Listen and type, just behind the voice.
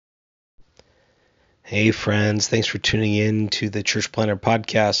Hey friends, thanks for tuning in to the Church Planter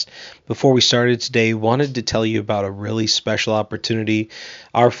Podcast. Before we started today, wanted to tell you about a really special opportunity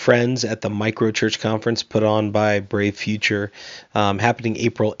our friends at the Micro Church Conference put on by Brave Future, happening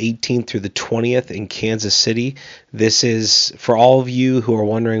April 18th through the 20th in Kansas City. This is for all of you who are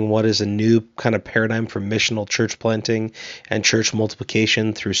wondering what is a new kind of paradigm for missional church planting and church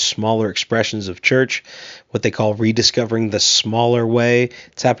multiplication through smaller expressions of church, what they call rediscovering the smaller way.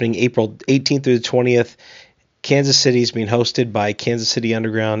 It's happening April 18th through the 20th. Kansas City is being hosted by Kansas City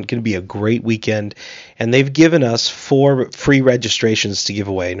Underground. Going to be a great weekend. And they've given us 4 free registrations to give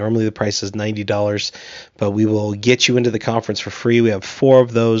away. Normally the price is $90, but we will get you into the conference for free. We have 4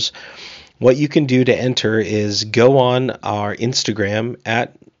 of those. What you can do to enter is go on our Instagram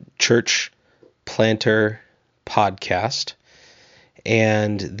at Church Planter Podcast.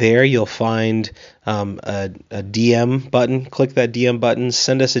 And there you'll find a DM button. Click that DM button.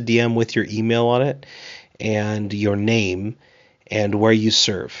 Send us a DM with your email on it and your name and where you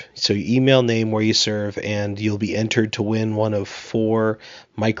serve. So you email, name, where you serve, and you'll be entered to win one of 4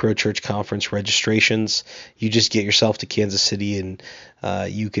 Micro Church Conference registrations. You just get yourself to Kansas City and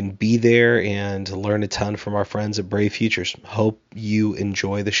you can be there and learn a ton from our friends at Brave Futures. Hope you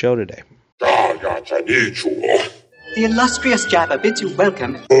enjoy the show today. The illustrious Jabba bids you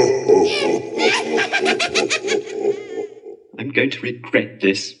welcome. I'm going to regret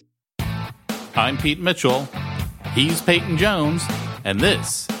this. I'm Pete Mitchell. He's Peyton Jones. And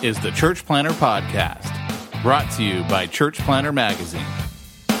this is the Church Planter Podcast, brought to you by Church Planter Magazine.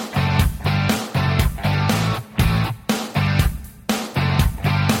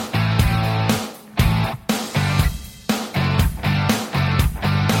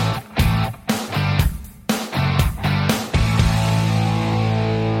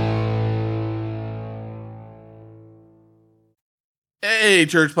 Hey,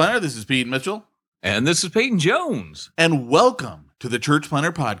 Church Planter, this is Pete Mitchell. And this is Peyton Jones. And welcome to the Church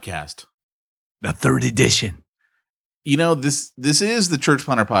Planter Podcast. The 3rd edition. You know, this is the Church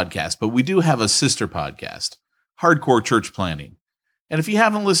Planter Podcast, but we do have a sister podcast, Hardcore Church Planting. And if you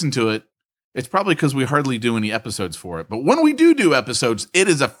haven't listened to it, it's probably because we hardly do any episodes for it. But when we do episodes, it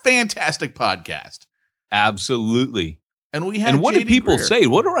is a fantastic podcast. Absolutely. And we have. And what do people Greer say?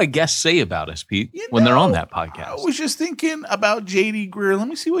 What do our guests say about us, Pete, when they're on that podcast? I was just thinking about J.D. Greer. Let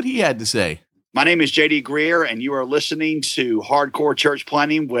me see what he had to say. My name is J.D. Greer, and you are listening to Hardcore Church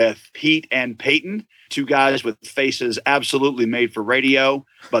Planting with Pete and Peyton, 2 guys with faces absolutely made for radio,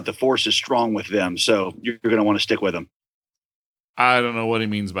 but the force is strong with them, so you're going to want to stick with them. I don't know what he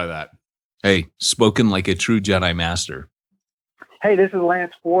means by that. Hey, spoken like a true Jedi Master. Hey, this is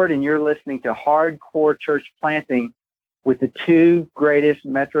Lance Ford, and you're listening to Hardcore Church Planting with the 2 greatest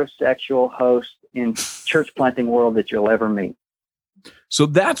metrosexual hosts in church planting world that you'll ever meet. So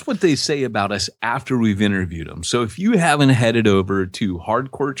that's what they say about us after we've interviewed them. So if you haven't headed over to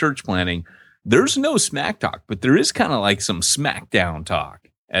Hardcore Church Planting, there's no smack talk, but there is kind of like some smackdown talk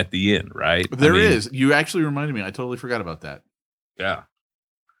at the end, right? There is. You actually reminded me. I totally forgot about that. Yeah.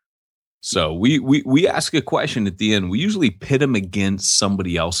 So we ask a question at the end. We usually pit them against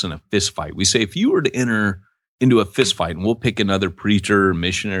somebody else in a fist fight. We say, if you were to enter into a fist fight, and we'll pick another preacher,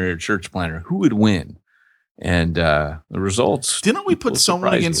 missionary, or church planter, who would win? And the results. Didn't we put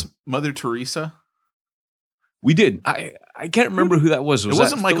someone against Mother Teresa? We did. I can't remember who that was. It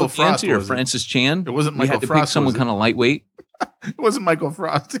wasn't Michael Frost or Francis Chan. It wasn't we Michael had to Frost. Pick someone kind of lightweight. It wasn't Michael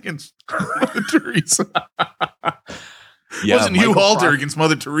Frost against Mother Teresa. Yeah, it wasn't Hugh Halter against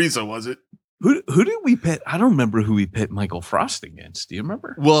Mother Teresa, was it? Who did we pit? I don't remember who we pit Michael Frost against. Do you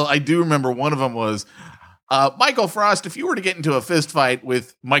remember? Well, I do remember one of them was Michael Frost. If you were to get into a fist fight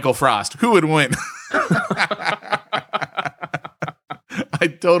with Michael Frost, who would win? I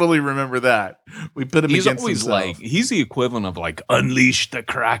totally remember that. We put him He's against always himself. like, he's the equivalent of like unleash the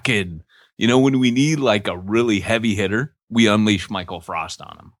Kraken. You know, when we need like a really heavy hitter, we unleash Michael Frost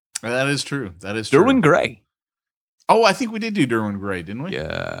on him. That is true. That is true. Derwin Gray. Oh, I think we did do Derwin Gray, didn't we?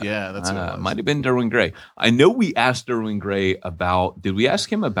 Yeah. Yeah, that's what it was. Might have been Derwin Gray. I know we asked Derwin Gray about, did we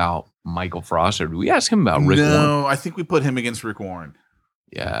ask him about Michael Frost or did we ask him about Rick Warren? No, I think we put him against Rick Warren.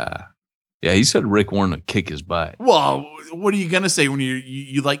 Yeah. Yeah, he said Rick Warren would kick his butt. Well, what are you going to say when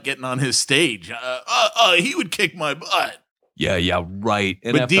you like getting on his stage? He would kick my butt. Yeah, right.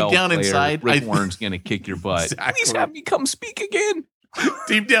 But NFL deep down player, inside, Rick Warren's going to kick your butt. Exactly. Please have me come speak again.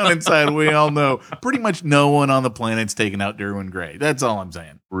 Deep down inside, we all know pretty much no one on the planet's taking out Derwin Gray. That's all I'm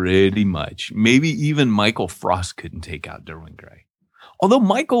saying. Pretty much. Maybe even Michael Frost couldn't take out Derwin Gray. Although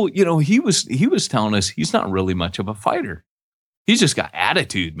Michael, you know, he was telling us he's not really much of a fighter. He's just got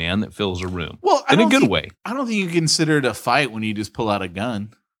attitude, man, that fills a room. Well, in a good way. I don't think you consider it a fight when you just pull out a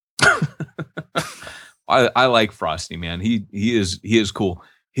gun. I like Frosty, man. He is cool.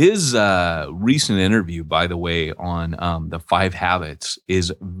 His recent interview, by the way, on the 5 Habits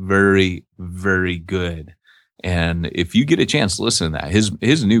is very, very good. And if you get a chance to listen to that,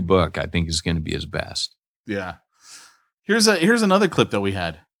 his new book, I think, is going to be his best. Yeah. Here's another clip that we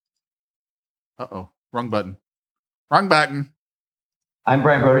had. Uh-oh. Wrong button. Wrong button. I'm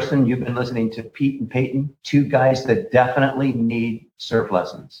Brian Broderson. You've been listening to Pete and Peyton, 2 guys that definitely need surf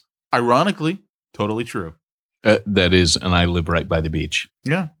lessons. Ironically, totally true. That is, and I live right by the beach.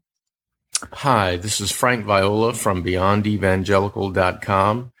 Yeah. Hi, this is Frank Viola from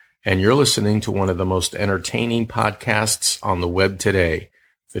BeyondEvangelical.com, and you're listening to one of the most entertaining podcasts on the web today,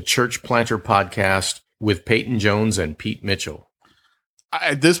 the Church Planter Podcast with Peyton Jones and Pete Mitchell.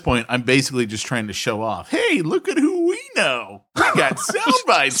 At this point, I'm basically just trying to show off. Hey, look at who we know. We got sound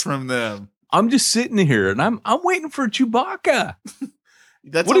bites from them. I'm just sitting here, and I'm waiting for Chewbacca.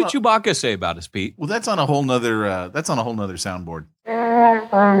 What did Chewbacca say about us, Pete? Well, that's on a whole nother soundboard.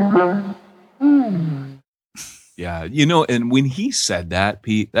 Yeah, and when he said that,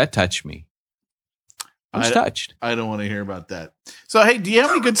 Pete, that touched me. I was touched. I don't want to hear about that. So, hey, do you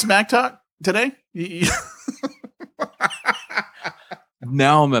have any good smack talk today?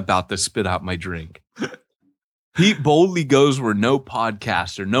 Now I'm about to spit out my drink. Pete boldly goes where no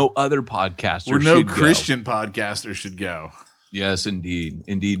podcaster, no other podcaster, where no should Christian go. podcaster should go. Yes, indeed.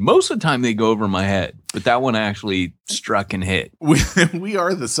 Most of the time they go over my head, but that one actually struck and hit. We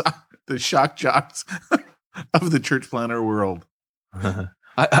are the shock jocks of the church planter world.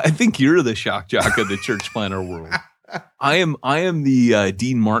 I think you're the shock jock of the church planter world. I am the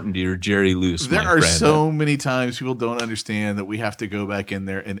Dean Martin to your Jerry Lewis. There are so many times people don't understand that we have to go back in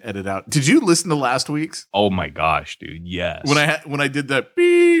there and edit out. Did you listen to last week's? Oh my gosh, dude! Yes. When I did that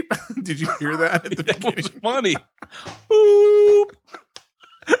beep, did you hear that? At the That was funny. Boop.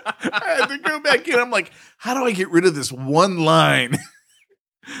 I had to go back in. I'm like, how do I get rid of this one line?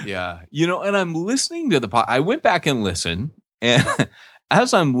 Yeah, and I'm listening to the pod. I went back and listened, and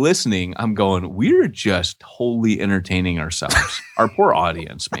as I'm listening, I'm going, we're just totally entertaining ourselves. Our poor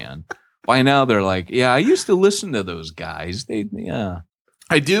audience, man. By now, they're like, yeah, I used to listen to those guys. Yeah.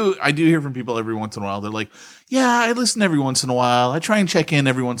 I do hear from people every once in a while. They're like, yeah, I listen every once in a while. I try and check in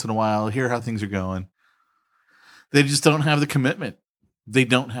every once in a while, hear how things are going. They just don't have the commitment. They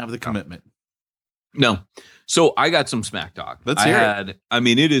don't have the commitment. No. So I got some smack talk. Let's hear it.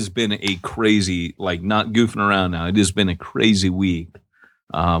 It has been a crazy, not goofing around now. It has been a crazy week.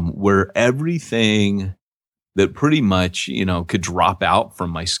 Where everything that pretty much, could drop out from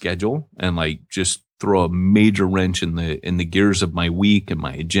my schedule and just throw a major wrench in the gears of my week and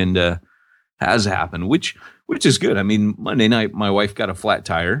my agenda has happened, which is good. I mean, Monday night, my wife got a flat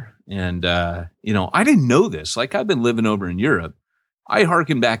tire and, I didn't know this. I've been living over in Europe. I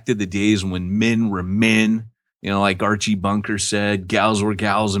hearken back to the days when men were men, like Archie Bunker said, gals were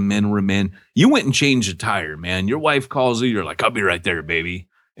gals and men were men. You went and changed a tire, man. Your wife calls you. You're like, I'll be right there, baby.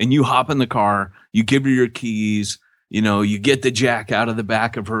 And you hop in the car. You give her your keys. You get the jack out of the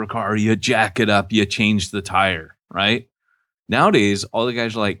back of her car. You jack it up. You change the tire, right? Nowadays, all the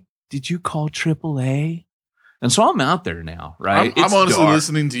guys are like, did you call AAA? And so I'm out there now, right? I'm honestly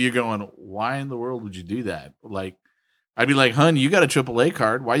listening to you going, why in the world would you do that? I'd be like, hun, you got a AAA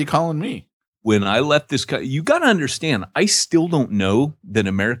card. Why are you calling me? When I left this country, you got to understand, I still don't know that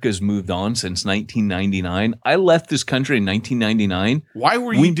America's moved on since 1999. I left this country in 1999. Why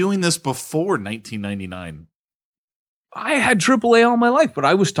were you doing this before 1999? I had AAA all my life, but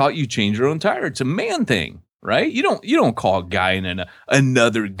I was taught you change your own tire. It's a man thing, right? You don't call a guy and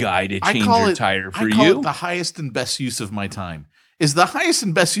another guy to change your tire for you. I call it the highest and best use of my time. Is the highest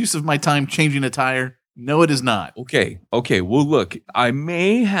and best use of my time changing a tire? No, it is not. Okay. Well, look, I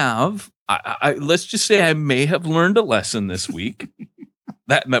may have. Let's just say I may have learned a lesson this week.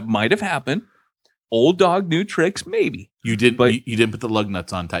 that might have happened. Old dog, new tricks, maybe. You didn't put the lug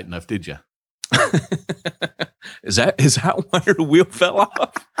nuts on tight enough, did you? Is that why your wheel fell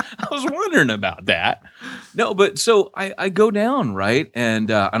off? I was wondering about that. No, but so I go down, right,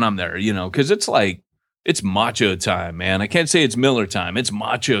 and I'm there, because it's macho time, man. I can't say it's Miller time. It's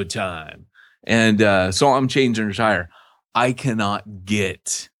macho time, and so I'm changing the tire. I cannot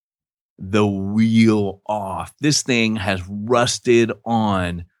get the wheel off. This thing has rusted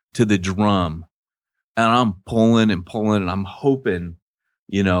on to the drum, and I'm pulling and I'm hoping,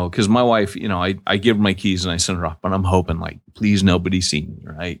 because my wife, I give her my keys and I send her off, but I'm hoping please nobody see me,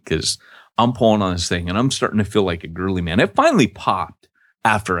 right? Because I'm pulling on this thing and I'm starting to feel like a girly man. It finally popped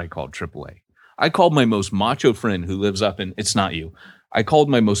after I called AAA. I called my most macho friend who lives up in, it's not you. I called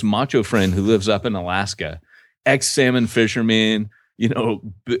my most macho friend who lives up in Alaska, ex-salmon fisherman,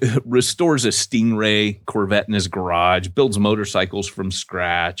 restores a Stingray Corvette in his garage, builds motorcycles from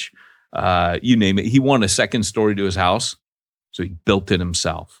scratch, you name it. He wanted a second story to his house, so he built it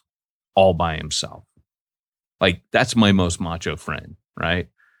himself, all by himself. Like, that's my most macho friend, right?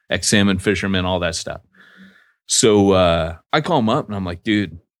 Ex-salmon fisherman, all that stuff. So I call him up, and I'm like,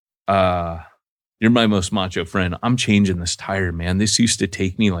 dude, you're my most macho friend. I'm changing this tire, man. This used to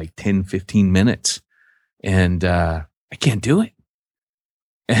take me like 10, 15 minutes, and I can't do it.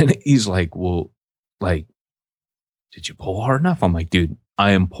 And he's like, well, like, did you pull hard enough? I'm like, dude,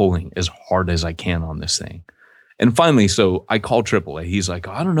 I am pulling as hard as I can on this thing. And finally, so I called AAA. He's like,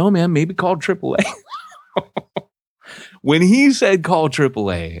 I don't know, man, maybe call AAA. When he said call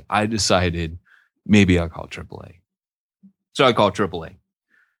AAA, I decided maybe I'll call AAA. So I called AAA.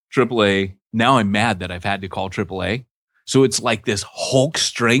 AAA, now I'm mad that I've had to call AAA. So it's like this Hulk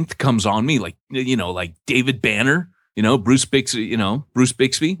strength comes on me, like, like David Banner. Bruce Bixby, Bruce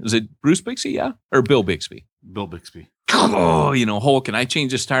Bixby. Is it Bruce Bixby? Yeah. Or Bill Bixby? Bill Bixby. Oh, Hulk. And I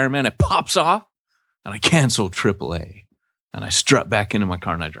change this tire, man. It pops off and I cancel AAA and I strut back into my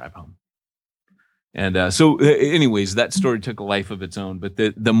car and I drive home. And anyways, that story took a life of its own. But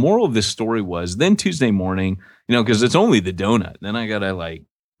the moral of this story was then Tuesday morning, because it's only the donut. Then I got to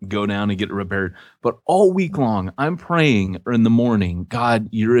go down and get it repaired. But all week long, I'm praying in the morning, God,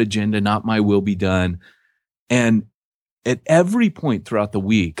 your agenda, not my will, be done. And at every point throughout the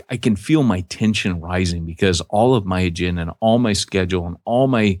week, I can feel my tension rising because all of my agenda and all my schedule and all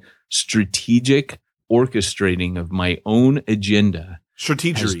my strategic orchestrating of my own agenda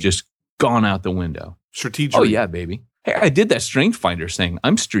has just gone out the window. Strategic. Oh, yeah, baby. Hey, I did that Strength Finders thing.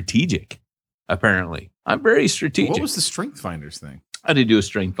 I'm strategic, apparently. I'm very strategic. What was the Strength Finders thing? I had to do a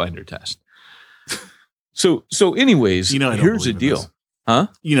Strength Finder test. So anyways, here's the deal. Huh?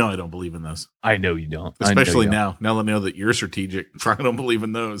 I don't believe in those. I know you don't. Especially now. Now that I know that you're strategic, I don't believe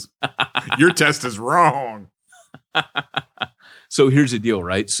in those. Your test is wrong. So here's the deal,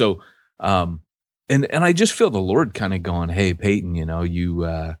 right? So, and I just feel the Lord kind of going, hey, Peyton,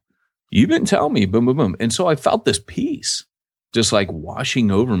 you've been telling me, boom, boom, boom. And so I felt this peace just like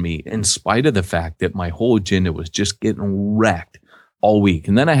washing over me in spite of the fact that my whole agenda was just getting wrecked all week.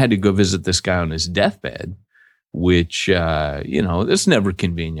 And then I had to go visit this guy on his deathbed, which, it's never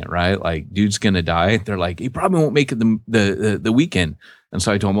convenient, right? Like, dude's going to die. They're like, he probably won't make it the weekend. And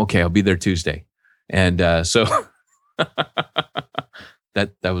so I told him, okay, I'll be there Tuesday. And so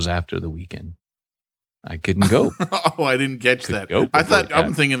that was after the weekend. I couldn't go. Oh, I didn't catch that.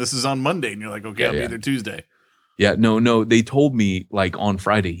 I'm thinking this is on Monday, and you're like, okay, I'll be there Tuesday. Yeah, no. They told me on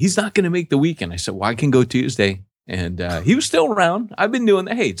Friday, he's not going to make the weekend. I said, well, I can go Tuesday. And he was still around. I've been doing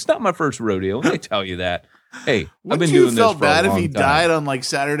that. Hey, it's not my first rodeo. Let me tell you that. Hey, I've been doing this for a long time. Wouldn't you felt bad if he died on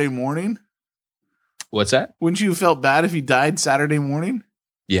Saturday morning? What's that? Wouldn't you have felt bad if he died Saturday morning?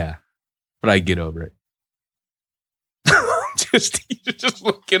 Yeah, but I get over it. You're just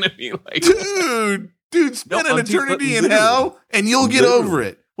looking at me like, dude, spend an eternity in hell and you'll get over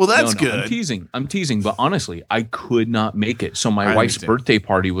it. Well, that's good. I'm teasing, but honestly, I could not make it. So my wife's birthday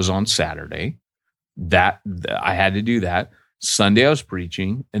party was on Saturday. That I had to do that. Sunday I was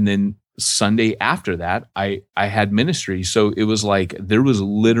preaching, and then Sunday after that, I had ministry. So it was like there was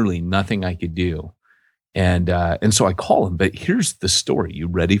literally nothing I could do. And so I call him, but here's the story. You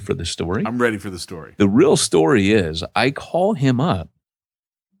ready for the story? I'm ready for the story. The real story is I call him up.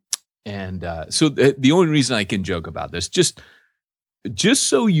 And so the only reason I can joke about this, just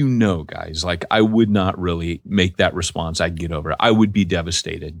so you know, guys, I would not really make that response. I'd get over it. I would be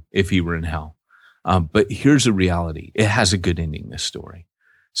devastated if he were in hell. But here's the reality. It has a good ending, this story.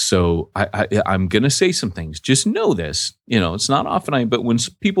 So I'm going to say some things. Just know this. It's not often but when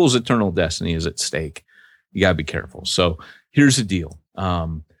people's eternal destiny is at stake, you got to be careful. So here's the deal.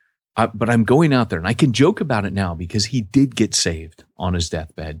 But I'm going out there, and I can joke about it now because he did get saved on his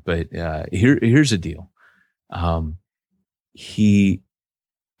deathbed. But here's the deal. I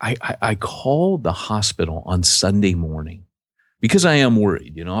called the hospital on Sunday morning because I am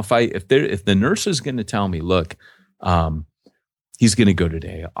worried. If the nurse is going to tell me, look, he's going to go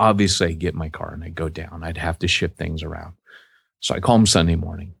today, obviously I get my car and I go down. I'd have to shift things around. So I call him Sunday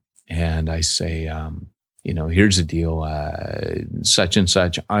morning and I say, here's the deal, such and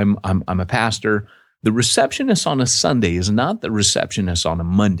such. I'm a pastor. The receptionist on a Sunday is not the receptionist on a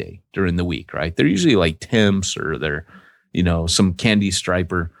Monday during the week, right? They're usually like temps or they're, some candy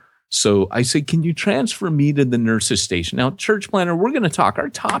striper. So I say, can you transfer me to the nurse's station? Now, church planner, we're going to talk. Our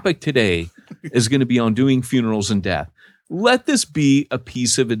topic today is going to be on doing funerals and death. Let this be a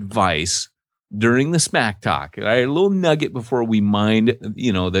piece of advice during the smack talk. All right, a little nugget before we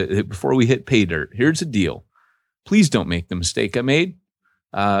before we hit pay dirt. Here's the deal. please don't make the mistake I made.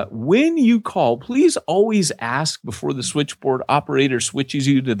 When you call, please always ask before the switchboard operator switches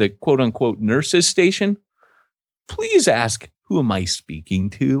you to the quote unquote nurses station. Please ask, who am I speaking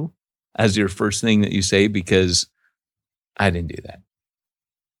to, as your first thing that you say, because I didn't do that.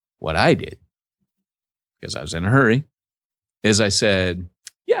 What I did, because I was in a hurry, is I said,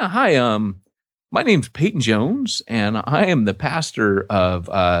 yeah, hi, my name's Peyton Jones, and I am the pastor of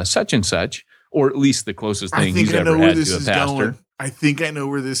such and such, or at least the closest thing he's ever had to a pastor. I think I know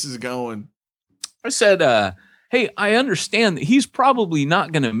where this is going. I said, hey, I understand that he's probably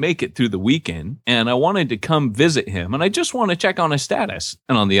not going to make it through the weekend, and I wanted to come visit him, and I just want to check on his status.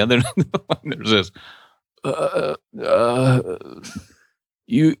 And on the other end of the line, there's this,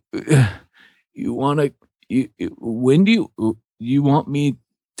 when do you want me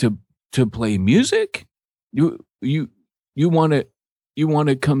to play music? You want to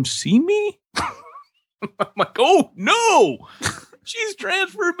come see me? I'm like, oh no. She's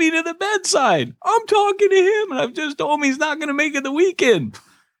transferred me to the bedside. I'm talking to him, and I've just told him he's not going to make it the weekend.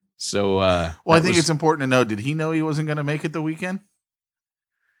 So, I think it's important to know. Did he know he wasn't going to make it the weekend?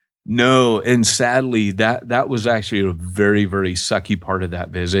 No, and sadly, that was actually a very, very sucky part of that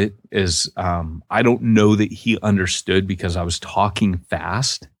visit. Is I don't know that he understood because I was talking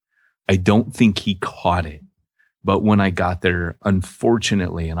fast. I don't think he caught it. But when I got there,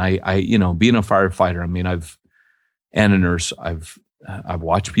 unfortunately, and I being a firefighter, I mean, and a nurse, I've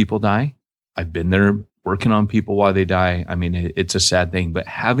watched people die. I've been there working on people while they die. I mean, it's a sad thing, but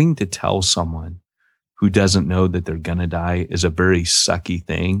having to tell someone who doesn't know that they're going to die is a very sucky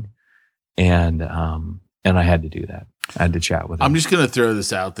thing. And I had to do that. I had to chat with him. I'm just going to throw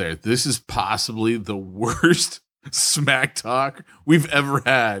this out there. This is possibly the worst smack talk we've ever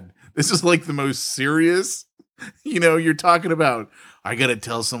had. This is like the most serious, you're talking about, I got to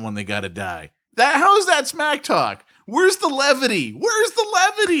tell someone they got to die. How is that smack talk? Where's the levity?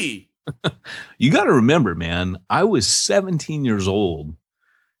 You got to remember, man, I was 17 years old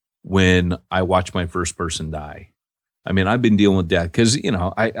when I watched my first person die. I mean, I've been dealing with death because,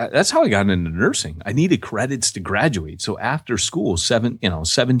 I that's how I got into nursing. I needed credits to graduate. So after school,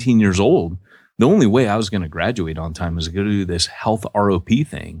 17 years old, the only way I was going to graduate on time was to go do this health ROP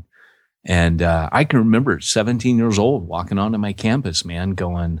thing. And I can remember 17 years old walking onto my campus, man,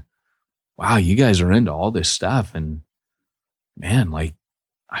 going, wow, you guys are into all this stuff. And man, like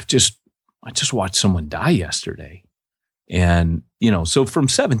I just watched someone die yesterday. And, so from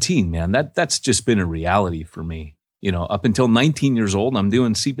 17, man, that's just been a reality for me. Up until 19 years old, I'm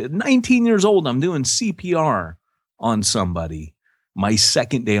doing CPR on somebody my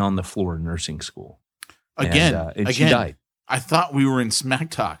second day on the floor in nursing school. And she died. I thought we were in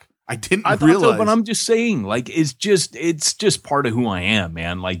smack talk. I didn't realize. So, but I'm just saying, like, it's just part of who I am,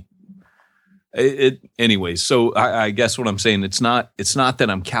 man. Like, anyways. So I guess what I'm saying, it's not that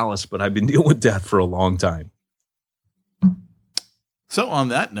I'm callous, but I've been dealing with death for a long time. So on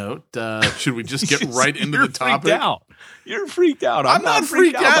that note, should we just get right into the topic? You're freaked out. I'm not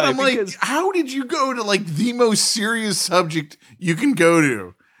freaked out. I'm like, how did you go to like the most serious subject you can go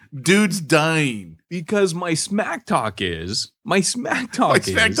to? Dude's dying. Because my smack talk is my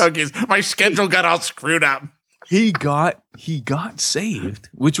schedule got all screwed up. He got saved,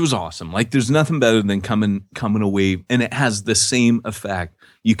 which was awesome. Like there's nothing better than coming away, and it has the same effect.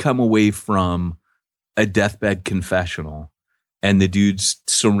 You come away from a deathbed confessional, and the dude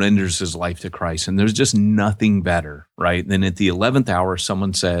surrenders his life to Christ, and there's just nothing better, right? Then at the 11th hour,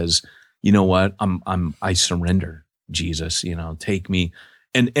 someone says, "You know what? I surrender, Jesus. Take me."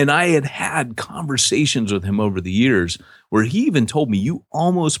 And I had conversations with him over the years where he even told me, "You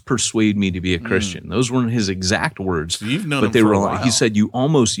almost persuade me to be a Christian." Those weren't his exact words, so you've known him for a while. He said, "You've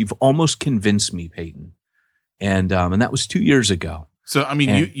almost convinced me, Peyton," and that was 2 years ago. So I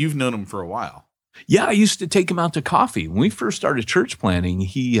mean, you've known him for a while. Yeah, I used to take him out to coffee when we first started church planting.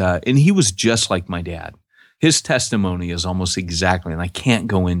 He was just like my dad. His testimony is almost exactly, and I can't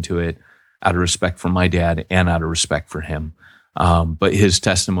go into it out of respect for my dad and out of respect for him. But his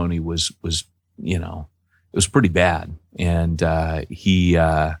testimony was it was pretty bad. And he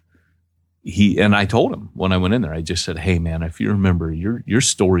and I told him when I went in there, I just said, "Hey man, if you remember, your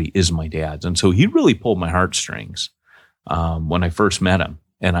story is my dad's." And so he really pulled my heartstrings when I first met him.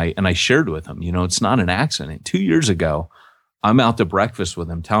 And I shared with him, it's not an accident. 2 years ago, I'm out to breakfast with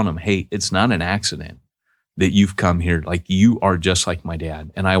him telling him, "Hey, it's not an accident that you've come here. Like you are just like my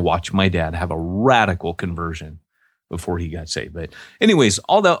dad." And I watched my dad have a radical conversion before he got saved. But anyways,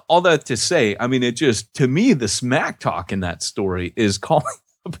 all that to say, I mean, it just, to me, the smack talk in that story is calling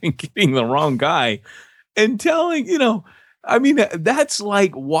up and getting the wrong guy and telling, I mean, that's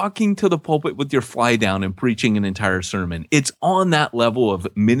like walking to the pulpit with your fly down and preaching an entire sermon. It's on that level of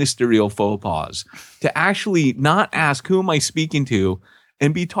ministerial faux pas to actually not ask, who am I speaking to?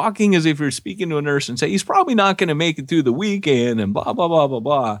 And be talking as if you're speaking to a nurse and say, he's probably not going to make it through the weekend and blah, blah, blah, blah,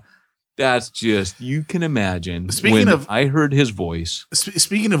 blah. That's just, you can imagine. I heard his voice.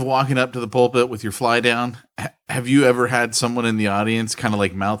 Speaking of walking up to the pulpit with your fly down, have you ever had someone in the audience kind of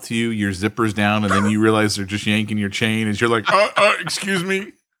like mouth to you, your zipper's down, and then you realize they're just yanking your chain as you're like, excuse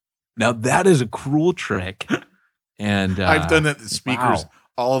me? Now that is a cruel trick. And I've done that to speakers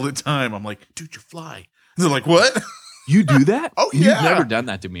all the time. I'm like, dude, your fly. And they're like, what? You do that? Oh, yeah. You've never done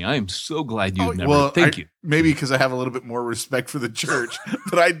that to me. I am so glad you've never. Well, thank you. Maybe because I have a little bit more respect for the church,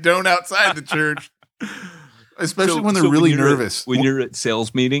 but I don't outside the church, especially when they're really nervous. When you're at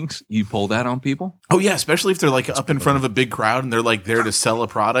sales meetings, you pull that on people? Oh, yeah, especially if they're like up in front of a big crowd and they're like there to sell a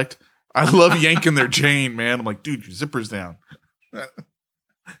product. I love yanking their chain, man. I'm like, dude, your zipper's down.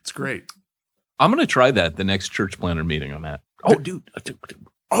 It's great. I'm going to try that the next church planner meeting on that. Oh, dude.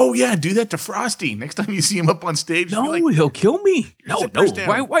 Oh, yeah, do that to Frosty. Next time you see him up on stage. No, like, he'll kill me. No.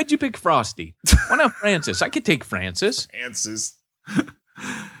 Why'd you pick Frosty? Why not Francis? I could take Francis. Francis. I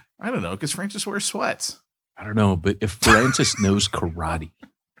don't know, because Francis wears sweats. I don't know, but if Francis knows karate,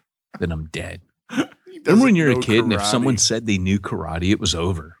 then I'm dead. Remember when you're a kid and if someone said they knew karate, it was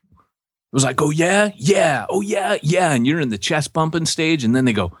over. It was like, oh, yeah, yeah. And you're in the chest bumping stage, and then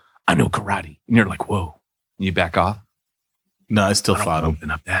they go, I know karate. And you're like, whoa. And you back off. No, I still fought him. Open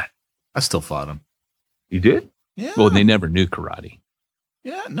up that. I still fought him. You did? Yeah. Well, they never knew karate.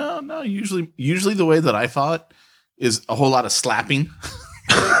 Yeah, no. Usually the way that I fought is a whole lot of slapping.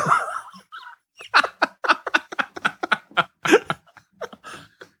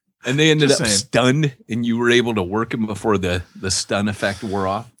 And they ended up stunned, and you were able to work them before the stun effect wore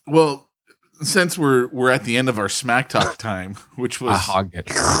off. Well, since we're at the end of our smack talk time, which was I hogged it.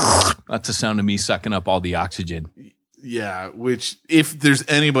 That's the sound of me sucking up all the oxygen. Yeah, which if there's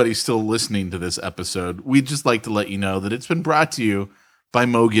anybody still listening to this episode, we'd just like to let you know that it's been brought to you by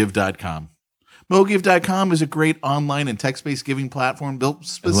mogive.com. Mogive.com is a great online and text-based giving platform built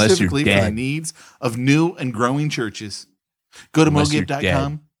specifically for the needs of new and growing churches. Go to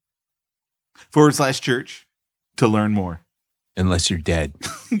mogive.com/church to learn more. Unless you're dead.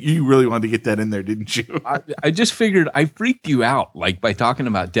 You really wanted to get that in there, didn't you? I just figured I freaked you out like by talking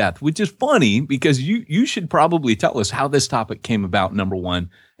about death, which is funny because you should probably tell us how this topic came about, number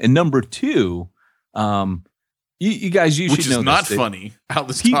one. And number two, you guys, you which should know is not funny how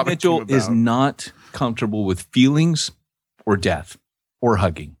this Pete topic Mitchell came about. Is not comfortable with feelings or death or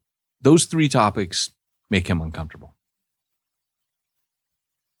hugging. Those three topics make him uncomfortable.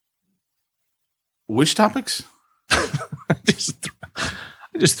 Which topics? I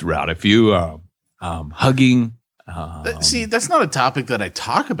just threw out a few. Hugging. See, that's not a topic that I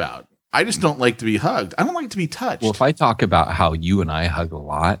talk about. I just don't like to be hugged. I don't like to be touched. Well, if I talk about how you and I hug a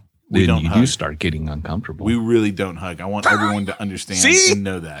lot, then you do start getting uncomfortable. We really don't hug. I want everyone to understand and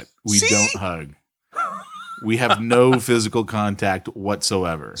know that. We don't hug. We have no physical contact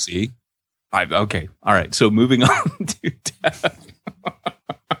whatsoever. See? Okay. All right. So moving on to death.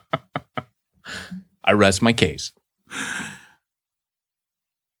 I rest my case.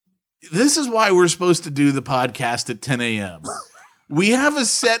 This is why we're supposed to do the podcast at 10 a.m. We have a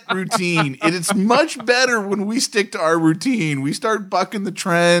set routine, and it's much better when we stick to our routine. We start bucking the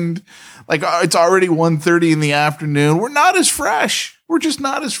trend. Like, it's already 1:30 in the afternoon. We're not as fresh. We're just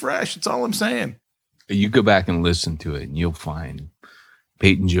not as fresh. That's all I'm saying. You go back and listen to it, and you'll find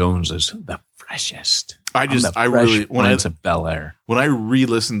Peyton Jones is the freshest. When Prince of Bel Air. When I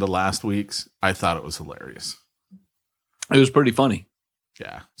re-listened to last week's, I thought it was hilarious. It was pretty funny.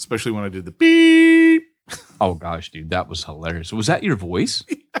 Yeah, especially when I did the beep. Oh gosh, dude, that was hilarious. Was that your voice?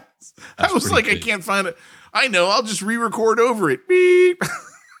 Yes. I was like, good. I can't find it. I know. I'll just re-record over it. Beep.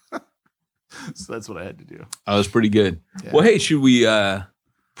 So that's what I had to do. That was pretty good. Yeah. Well, hey, should we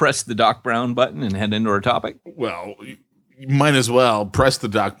press the Doc Brown button and head into our topic? Well, you might as well press the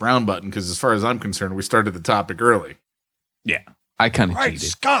Doc Brown button because as far as I'm concerned, we started the topic early. Yeah, I kind of cheated.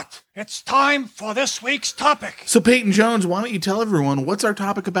 Scott, it's time for this week's topic. So Peyton Jones, why don't you tell everyone what's our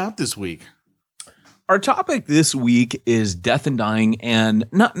topic about this week? Our topic this week is death and dying, and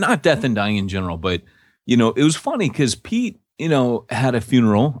not death and dying in general, but, it was funny because Pete, had a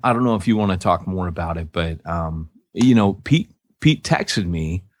funeral. I don't know if you want to talk more about it, but, Pete texted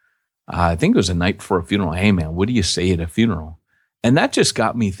me, I think it was a night before a funeral. Hey, man, what do you say at a funeral? And that just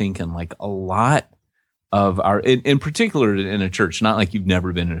got me thinking, like, a lot of in particular in a church, not like you've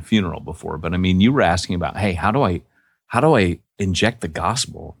never been in a funeral before, but I mean, you were asking about, hey, how do I inject the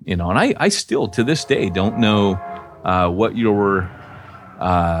gospel? And I still to this day don't know what your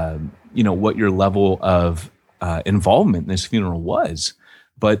what your level of involvement in this funeral was.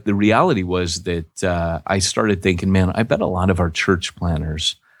 But the reality was that I started thinking, man, I bet a lot of our church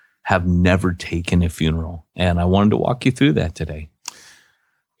planners have never taken a funeral. And I wanted to walk you through that today.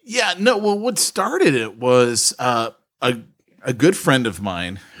 Yeah, no, well, what started it was a good friend of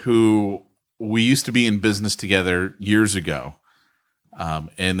mine who we used to be in business together years ago.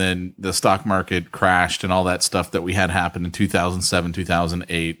 And then the stock market crashed and all that stuff that we had happen in 2007,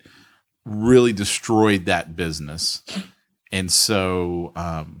 2008 really destroyed that business. And so,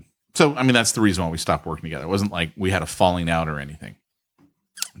 I mean, that's the reason why we stopped working together. It wasn't like we had a falling out or anything.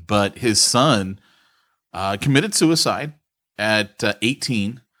 But his son committed suicide at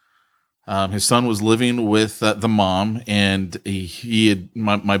 18. His son was living with the mom, and he had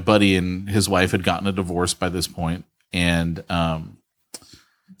my buddy and his wife had gotten a divorce by this point, and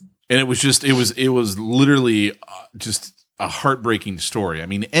it was literally just a heartbreaking story. I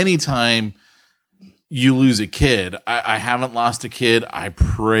mean, anytime you lose a kid, I haven't lost a kid. I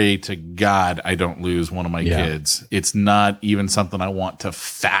pray to God I don't lose one of my kids. It's not even something I want to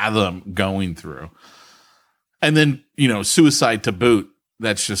fathom going through. And then, suicide to boot.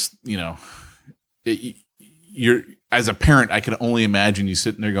 That's just, you're as a parent, I can only imagine you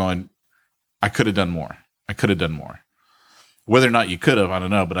sitting there going, I could have done more. I could have done more. Whether or not you could have, I don't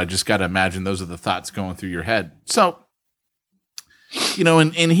know, but I just got to imagine those are the thoughts going through your head. So,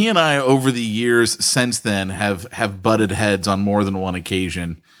 and he and I over the years since then have butted heads on more than one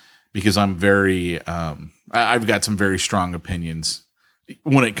occasion because I'm very, I've got some very strong opinions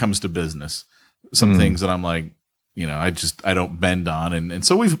when it comes to business. Some things that I'm like, I don't bend on. And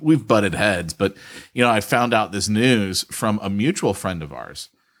so we've butted heads, but I found out this news from a mutual friend of ours.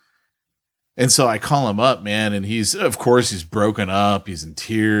 And so I call him up, man, and he's broken up. He's in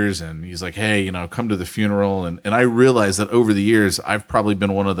tears, and he's like, hey, come to the funeral. And I realized that over the years, I've probably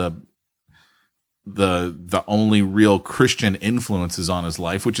been one of the only real Christian influences on his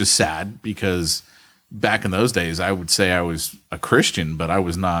life, which is sad because back in those days, I would say I was a Christian, but I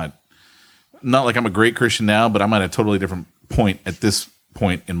was not like I'm a great Christian now, but I'm at a totally different point at this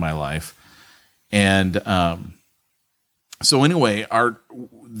point in my life. And so anyway,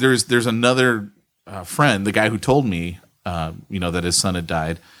 there's another friend, the guy who told me, that his son had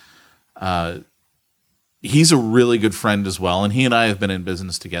died. He's a really good friend as well, and he and I have been in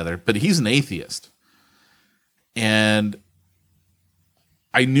business together. But he's an atheist, and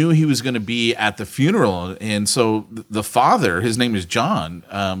I knew he was going to be at the funeral. And so the father, his name is John.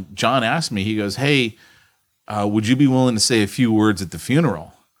 John asked me. He goes, "Hey, would you be willing to say a few words at the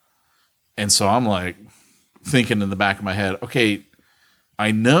funeral?" And so I'm like, thinking in the back of my head, okay,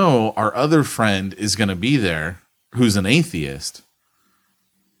 I know our other friend is going to be there who's an atheist.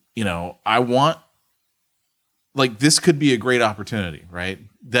 I want, this could be a great opportunity, right?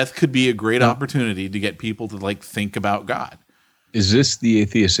 That could be a great opportunity to get people to think about God. Is this the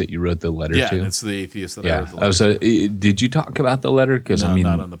atheist that you wrote the letter to? Yeah, it's the atheist that I wrote the letter to. Did you talk about the letter? Because no,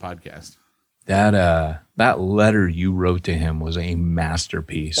 not on the podcast. That letter you wrote to him was a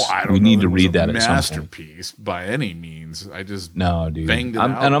masterpiece. Well, I don't we know need that to it was read that a at some point. masterpiece by any means. I just dude. banged it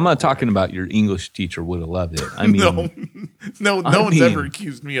out. And I'm not talking about your English teacher would have loved it. I mean, no one's ever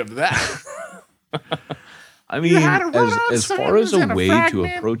accused me of that. I mean, as far as a way to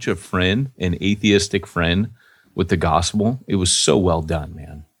approach a friend, an atheistic friend, with the gospel, it was so well done,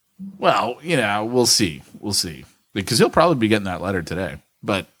 man. Well, we'll see. Because he'll probably be getting that letter today.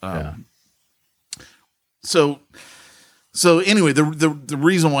 But So anyway, the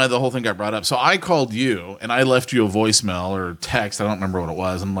reason why the whole thing got brought up. So I called you and I left you a voicemail or text. I don't remember what it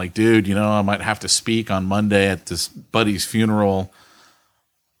was. I'm like, dude, I might have to speak on Monday at this buddy's funeral.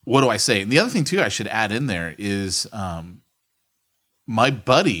 What do I say? And the other thing too, I should add in there is my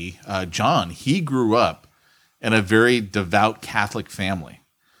buddy, John, he grew up in a very devout Catholic family.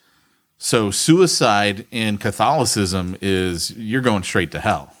 So suicide in Catholicism is you're going straight to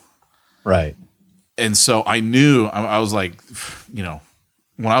hell. Right. And so I knew, I was like,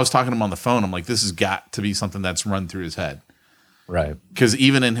 when I was talking to him on the phone, I'm like, this has got to be something that's run through his head. Right. Because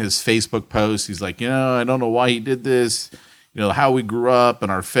even in his Facebook post, he's like, I don't know why he did this, how we grew up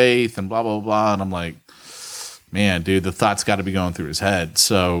and our faith and blah, blah, blah. And I'm like, man, dude, the thoughts got to be going through his head.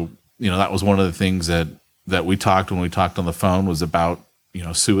 So, that was one of the things that we talked when we talked on the phone was about,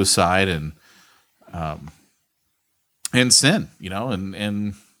 suicide and sin,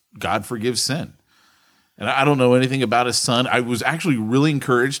 and God forgives sin. And I don't know anything about his son. I was actually really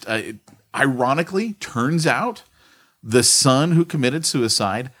encouraged. Ironically, turns out the son who committed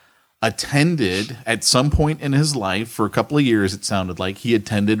suicide attended at some point in his life for a couple of years, it sounded like he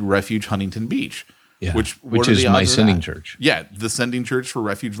attended Refuge Huntington Beach, Yeah. Which is the my odds of sending that? church. Yeah, the sending church for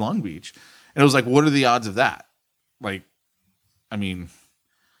Refuge Long Beach. And it was like, what are the odds of that? Like, I mean,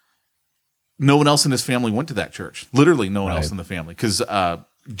 no one else in his family went to that church. Literally no one else in the family. Because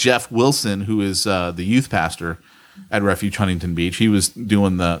Jeff Wilson, who is the youth pastor at Refuge Huntington Beach, he was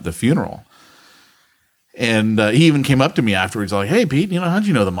doing the funeral. And he even came up to me afterwards like, hey, Pete, how'd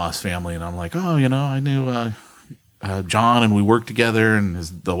you know the Moss family? And I'm like, oh, I knew John, and we worked together, and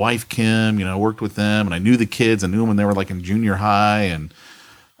the wife, Kim, worked with them, and I knew the kids. I knew them when they were like in junior high. And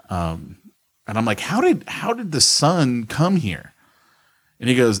I'm like, how did the son come here? And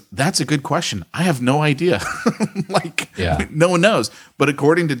he goes, that's a good question. I have no idea. No one knows. But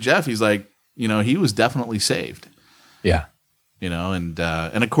according to Jeff, he's like, he was definitely saved. Yeah. And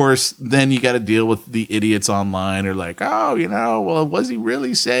of course, then you got to deal with the idiots online who are like, oh, well, was he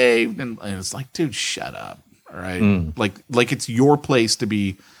really saved? And it's like, dude, shut up. All right. Like it's your place to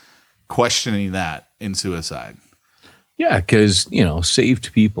be questioning that in suicide. Yeah. Because,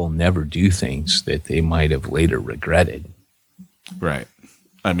 saved people never do things that they might have later regretted. Right.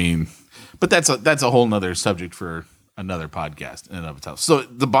 I mean, but that's a whole nother subject for another podcast in and of itself. So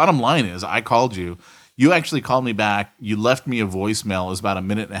the bottom line is I called you. You actually called me back. You left me a voicemail. It was about a 1.5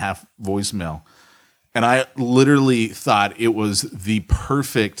 minute voicemail. And I literally thought it was the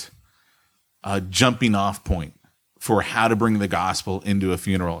perfect jumping off point for how to bring the gospel into a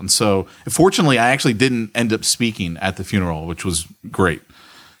funeral. And so fortunately, I actually didn't end up speaking at the funeral, which was great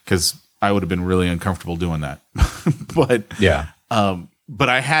because I would have been really uncomfortable doing that. But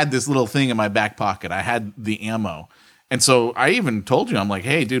I had this little thing in my back pocket. I had the ammo. And so I even told you, I'm like,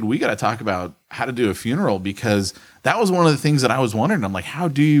 hey, dude, we got to talk about how to do a funeral because that was one of the things that I was wondering. I'm like, how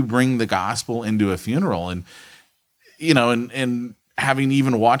do you bring the gospel into a funeral? And, and having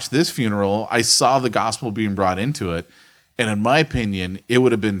even watched this funeral, I saw the gospel being brought into it. And in my opinion, it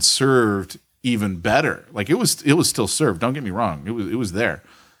would have been served even better. Like it was still served. Don't get me wrong. It was there,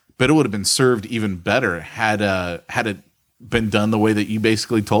 but it would have been served even better had it been done the way that you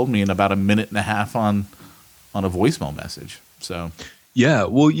basically told me in about 1.5 minutes on a voicemail message. So, yeah,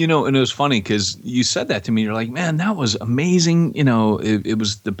 well, and it was funny because you said that to me. You're like, man, that was amazing. It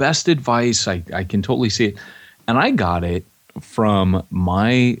was the best advice. I can totally see it. And I got it from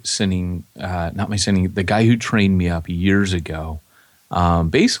the guy who trained me up years ago.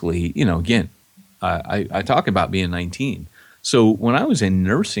 Basically, again, I talk about being 19. So when I was in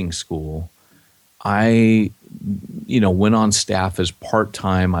nursing school, I went on staff as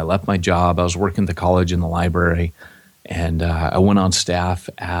part-time. I left my job. I was working at the college in the library, and I went on staff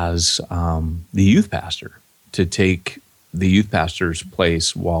as the youth pastor to take the youth pastor's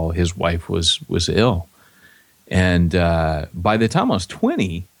place while his wife was ill. And by the time I was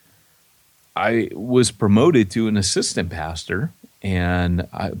 20, I was promoted to an assistant pastor, and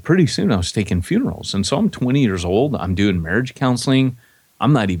pretty soon I was taking funerals. And so I'm 20 years old. I'm doing marriage counseling.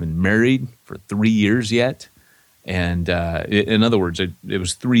 I'm not even married for 3 years yet. And in other words, it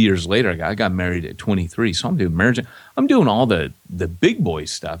was 3 years later. I got married at 23. So I'm doing marriage. I'm doing all the big boy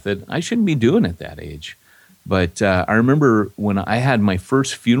stuff that I shouldn't be doing at that age. But I remember when I had my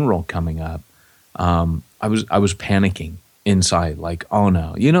first funeral coming up, I was panicking inside, like, oh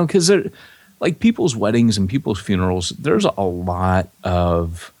no, because like people's weddings and people's funerals, there's a lot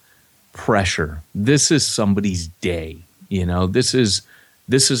of pressure. This is somebody's day. This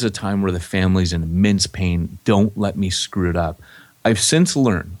is a time where the family's in immense pain. Don't let me screw it up. I've since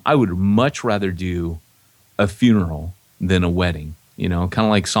learned I would much rather do a funeral than a wedding. Kind of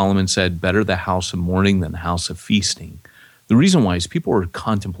like Solomon said, better the house of mourning than the house of feasting. The reason why is people are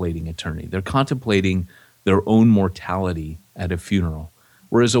contemplating eternity. They're contemplating their own mortality at a funeral.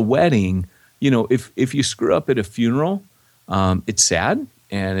 Whereas a wedding, if you screw up at a funeral, it's sad.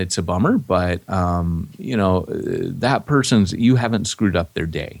 And it's a bummer, but, that you haven't screwed up their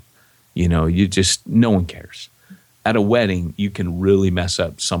day. No one cares. At a wedding, you can really mess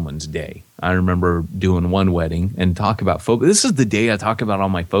up someone's day. I remember doing one wedding and talk about faux pas. This is the day I talk about all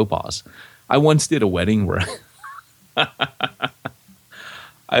my faux pas. I once did a wedding where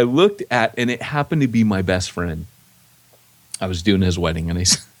I looked at, and it happened to be my best friend. I was doing his wedding, and I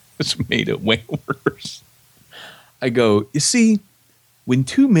just made it way worse. I go, you see, when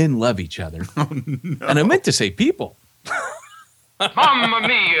two men love each other, and I meant to say people. Mamma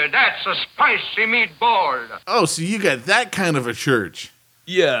mia, that's a spicy meatball. Oh, so you got that kind of a church.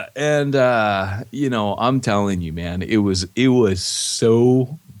 Yeah, and I'm telling you, man, it was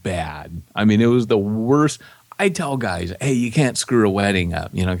so bad. I mean, it was the worst. I tell guys, hey, you can't screw a wedding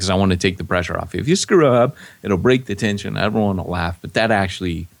up, because I want to take the pressure off you. If you screw up, it'll break the tension. Everyone will laugh, but that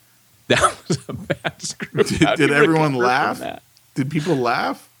was a bad screw. Did everyone laugh? Did people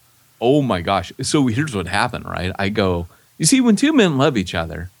laugh? Oh my gosh. So here's what happened, right? I go, you see, when two men love each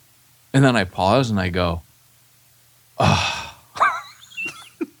other, and then I pause and I go, ah.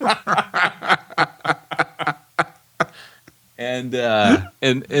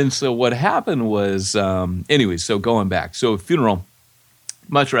 And so what happened was, anyway, so going back, so funeral,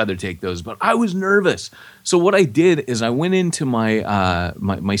 much rather take those, but I was nervous. So what I did is I went into my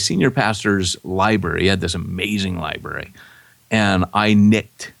my senior pastor's library. He had this amazing library, and I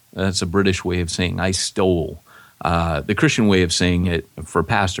nicked. That's a British way of saying I stole. The Christian way of saying it for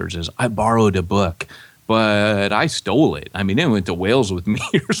pastors is I borrowed a book, but I stole it. I mean, it went to Wales with me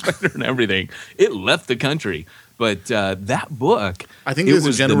years later and everything. It left the country. But that book, I think there's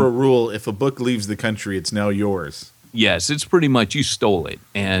a general rule: if a book leaves the country, it's now yours. Yes, it's pretty much you stole it.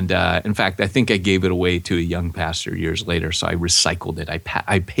 And in fact, I think I gave it away to a young pastor years later, so I recycled it.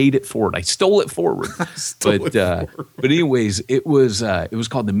 I paid it forward. I stole it forward. But anyways, it was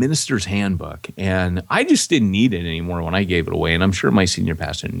called The Minister's Handbook, and I just didn't need it anymore when I gave it away, and I'm sure my senior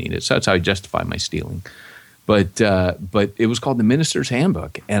pastor didn't need it, so that's how I justify my stealing. But it was called The Minister's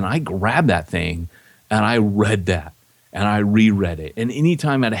Handbook, and I grabbed that thing, and I read that. And I reread it. And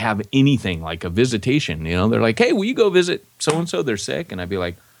anytime I'd have anything like a visitation, they're like, hey, will you go visit so-and-so? They're sick. And I'd be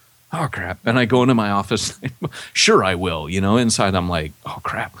like, oh, crap. And I go into my office. Sure, I will. Inside I'm like, oh,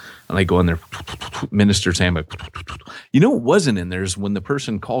 crap. And I go in there, Minister's Handbook. What wasn't in there is when the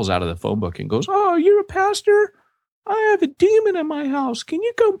person calls out of the phone book and goes, oh, you're a pastor? I have a demon in my house. Can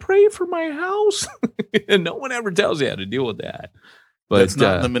you come pray for my house? And no one ever tells you how to deal with that. But that's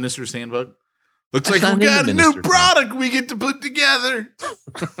not in the Minister's Handbook? Looks like we got a new product we get to put together.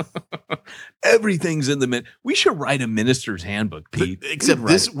 Everything's in the we should write a minister's handbook, Pete. Except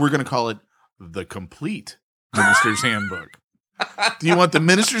this, we're going to call it the complete minister's handbook. Do you want the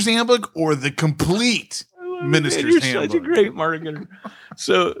minister's handbook or the complete minister's handbook? You're such a great marketer.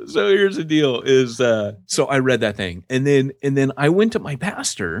 So here's the deal: is so I read that thing, and then I went to my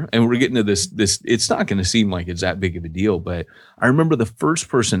pastor, and we're getting to this. It's not going to seem like it's that big of a deal, but I remember the first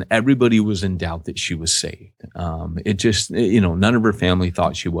person. Everybody was in doubt that she was saved. It just none of her family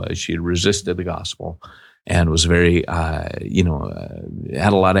thought she was. She had resisted the gospel, and was very had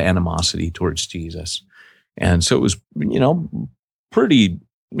a lot of animosity towards Jesus, and so it was pretty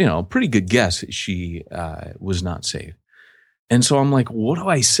good guess that she was not saved. And so I'm like, what do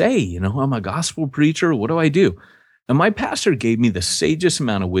I say? I'm a gospel preacher. What do I do? And my pastor gave me the sagest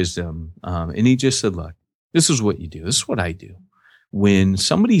amount of wisdom. And he just said, look, this is what you do. This is what I do. When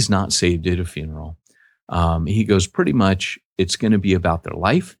somebody's not saved at a funeral, he goes, pretty much it's going to be about their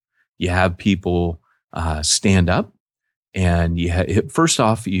life. You have people stand up, and first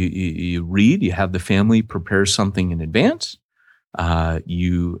off, you read, you have the family prepare something in advance.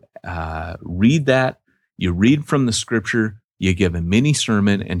 You read that, you read from the scripture, you give a mini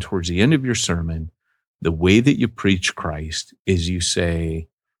sermon, and towards the end of your sermon, the way that you preach Christ is you say,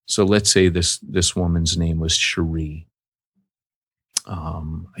 so let's say this woman's name was Cherie.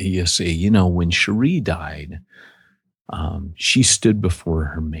 You say, when Cherie died, she stood before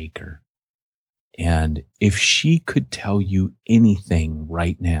her maker. And if she could tell you anything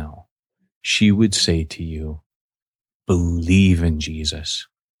right now, she would say to you, believe in Jesus,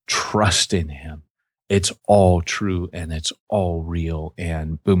 trust in him. It's all true and it's all real,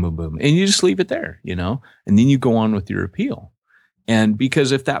 and boom, boom, boom. And you just leave it there, and then you go on with your appeal. And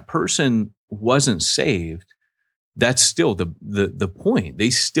because if that person wasn't saved, that's still the point. They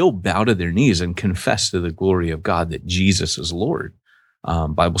still bow to their knees and confess to the glory of God that Jesus is Lord.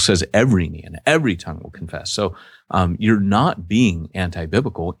 Bible says every knee and every tongue will confess. So you're not being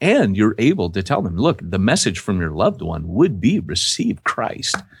anti-biblical, and you're able to tell them, look, the message from your loved one would be receive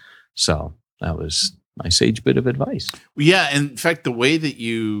Christ. So that was my sage bit of advice. Well, yeah. In fact, the way that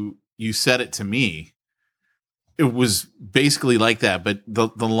you said it to me, it was basically like that. But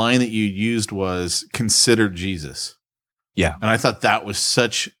the line that you used was consider Jesus. Yeah. And I thought that was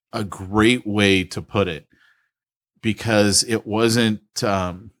such a great way to put it, because it wasn't,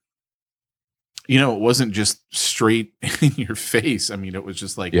 it wasn't just straight in your face. I mean, it was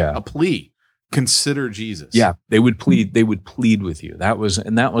just like a plea. Consider Jesus. Yeah, they would plead with you. That was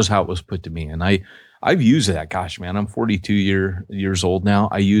how it was put to me. And I've used that. Gosh, man, I'm 42 years old now.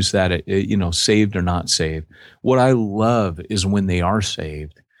 I use that, saved or not saved. What I love is when they are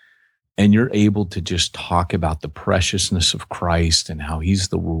saved and you're able to just talk about the preciousness of Christ and how he's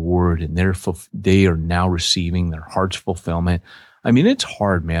the reward, and they are now receiving their heart's fulfillment. I mean, it's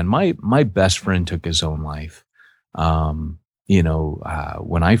hard, man. My best friend took his own life. When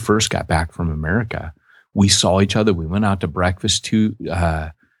I first got back from America, we saw each other. We went out to breakfast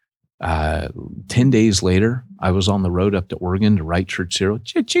 10 days later, I was on the road up to Oregon to write church zero.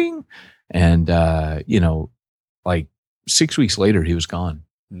 Cha-ching. And, like 6 weeks later, he was gone.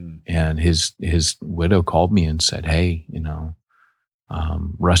 And his widow called me and said, "Hey,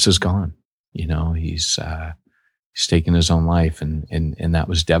 Russ is gone. He's taken his own life." And that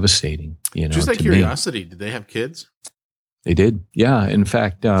was devastating. Just out of curiosity, did they have kids? They did. Yeah. In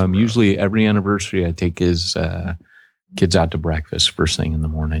fact, usually every anniversary I take his kids out to breakfast first thing in the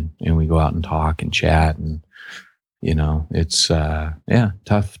morning, and we go out and talk and chat, and it's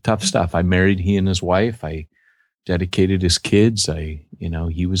tough stuff. I married he and his wife. I dedicated his kids.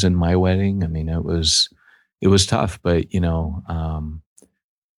 He was in my wedding. I mean, it was tough, but I've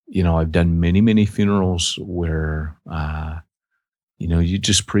done many funerals where you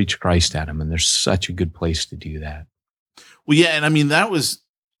just preach Christ at them, and there's such a good place to do that. Well, yeah, and I mean that was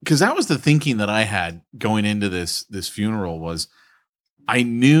the thinking that I had going into this funeral was I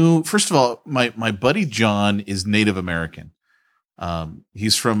knew, first of all, my buddy John is Native American.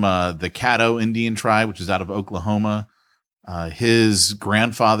 He's from the Caddo Indian tribe, which is out of Oklahoma. His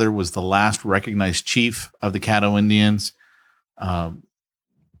grandfather was the last recognized chief of the Caddo Indians.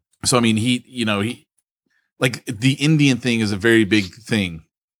 So I mean, he like the Indian thing is a very big thing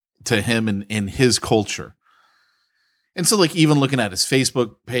to him and in his culture. And so like even looking at his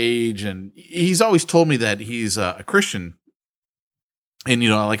Facebook page, and he's always told me that he's a Christian. And,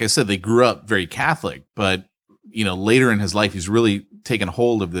 like I said, they grew up very Catholic, but, later in his life, he's really taken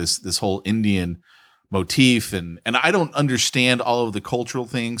hold of this whole Indian motif. And I don't understand all of the cultural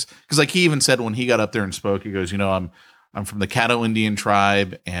things. Cause like he even said when he got up there and spoke, he goes, I'm from the Caddo Indian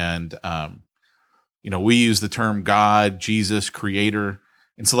tribe. And, we use the term God, Jesus, creator.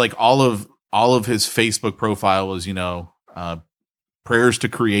 And so like all of his Facebook profile was, prayers to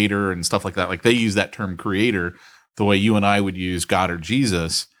creator and stuff like that. Like they use that term creator the way you and I would use God or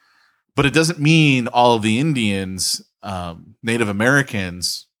Jesus, but it doesn't mean all of the Indians, Native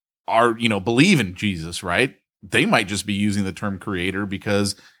Americans are, believe in Jesus, right? They might just be using the term creator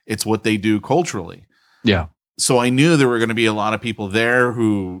because it's what they do culturally. Yeah. So I knew there were going to be a lot of people there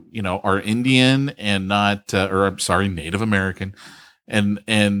who, are Indian and not, Native American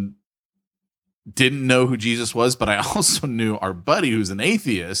and didn't know who Jesus was. But I also knew our buddy who's an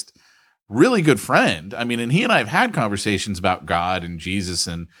atheist, really good friend. I mean, and he and I have had conversations about God and Jesus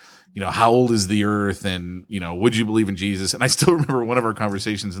and, how old is the earth and, would you believe in Jesus? And I still remember one of our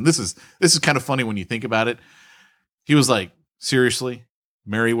conversations, and this is kind of funny when you think about it. He was like, seriously,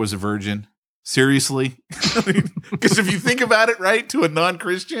 Mary was a virgin? Seriously? Because if you think about it, right, to a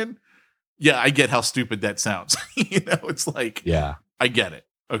non-Christian, yeah, I get how stupid that sounds. It's like, yeah, I get it.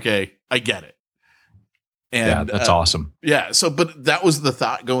 Okay. I get it. And yeah, that's awesome. Yeah. So, but that was the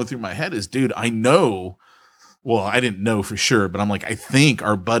thought going through my head is, dude, I know, well, I didn't know for sure, but I'm like, I think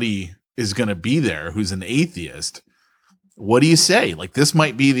our buddy is going to be there who's an atheist. What do you say? Like, this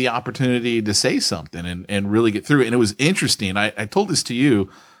might be the opportunity to say something and really get through it. And it was interesting. I told this to you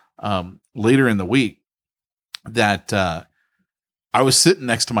later in the week that I was sitting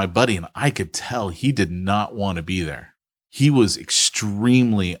next to my buddy and I could tell he did not want to be there. He was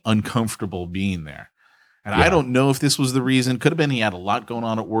extremely uncomfortable being there. And I don't know if this was the reason. Could have been he had a lot going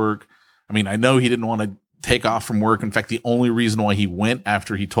on at work. I mean, I know he didn't want to take off from work. In fact, the only reason why he went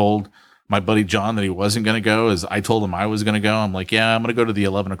after he told my buddy John that he wasn't going to go is I told him I was going to go. I'm like, yeah, I'm going to go to the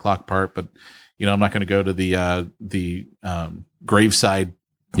 11 o'clock part, but I'm not going to go to the graveside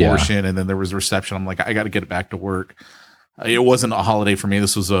portion. And then there was a reception. I'm like, I got to get it back to work. It wasn't a holiday for me.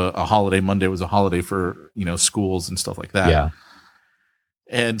 This was a holiday. Monday was a holiday for, schools and stuff like that. Yeah.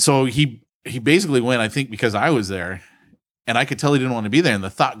 And so he basically went, I think, because I was there and I could tell he didn't want to be there. And the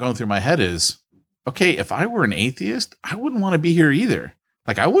thought going through my head is, okay, if I were an atheist, I wouldn't want to be here either.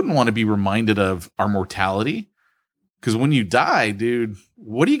 Like, I wouldn't want to be reminded of our mortality. Because when you die, dude,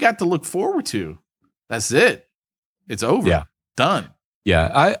 what do you got to look forward to? That's it. It's over. Yeah. Done.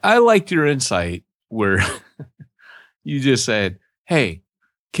 Yeah. I liked your insight where you just said, hey,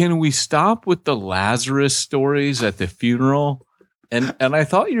 can we stop with the Lazarus stories at the funeral? And I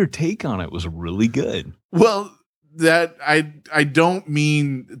thought your take on it was really good. Well, that I don't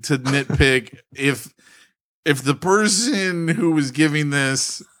mean to nitpick if the person who was giving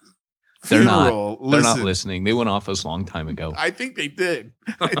this funeral, they're not listening. They went off us a long time ago. I think they did.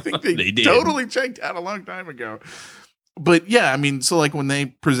 I think they, They did. Totally checked out a long time ago. But yeah, I mean, so like when they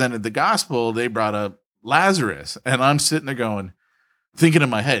presented the gospel, they brought up Lazarus, and I'm sitting there going, thinking in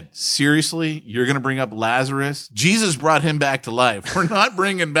my head, seriously, you're going to bring up Lazarus? Jesus brought him back to life. We're not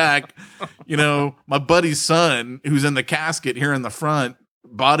bringing back, my buddy's son who's in the casket here in the front,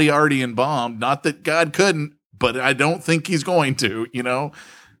 body already embalmed. Not that God couldn't, but I don't think he's going to,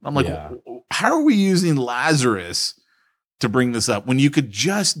 I'm like, Yeah. how are we using Lazarus to bring this up when you could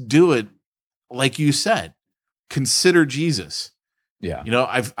just do it like you said? Consider Jesus. Yeah. You know,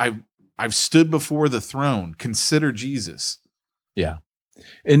 I've stood before the throne. Consider Jesus. Yeah.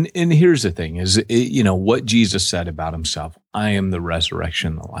 And here's the thing is, you know, what Jesus said about himself, I am the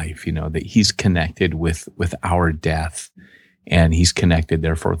resurrection and the life, you know, that he's connected with our death, and he's connected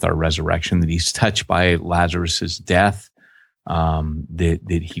therefore with our resurrection, that he's touched by Lazarus's death,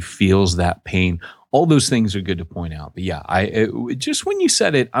 that he feels that pain. All those things are good to point out. But yeah, just when you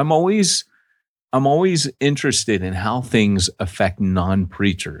said it, I'm always interested in how things affect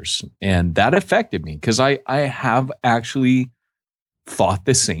non-preachers. And that affected me because I have actually thought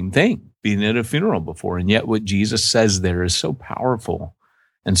the same thing, being at a funeral before. And yet what Jesus says there is so powerful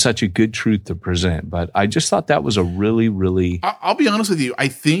and such a good truth to present. But I just thought that was a really, really... I'll be honest with you. I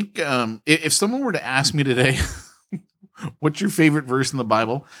think if someone were to ask me today, what's your favorite verse in the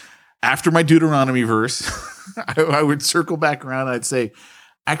Bible? After my Deuteronomy verse, I would circle back around and I'd say,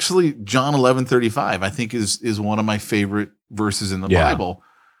 actually, John 11:35, I think is one of my favorite verses in the Bible.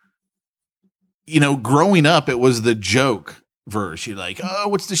 You know, growing up, it was the joke verse. You're like, oh,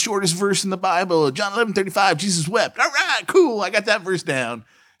 what's the shortest verse in the Bible? John 11:35, Jesus wept. All right, cool. I got that verse down.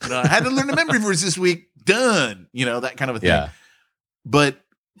 You know, I had to learn a memory verse this week. Done. You know, that kind of a thing. Yeah. But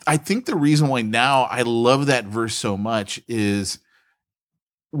I think the reason why now I love that verse so much is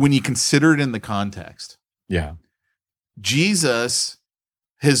when you consider it in the context. Yeah. Jesus,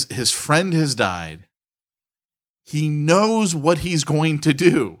 his friend has died. He knows what he's going to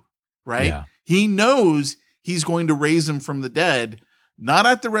do, right? Yeah. He knows he's going to raise him from the dead, not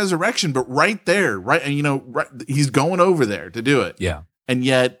at the resurrection, but right there, right? And, you know, right, he's going over there to do it. Yeah. And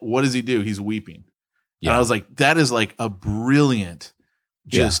yet, what does he do? He's weeping. Yeah. And I was like, that is like a brilliant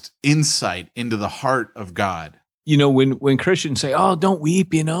just insight into the heart of God. You know, when Christians say, oh, don't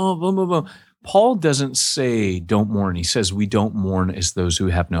weep, you know, blah, blah, blah. Paul doesn't say don't mourn. He says we don't mourn as those who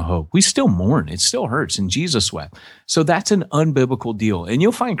have no hope. We still mourn. It still hurts. And Jesus wept. So that's an unbiblical deal. And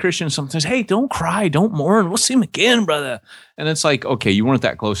you'll find Christians sometimes, hey, don't cry, don't mourn. We'll see him again, brother. And it's like, okay, you weren't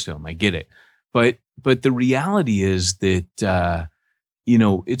that close to him. I get it. But the reality is that, you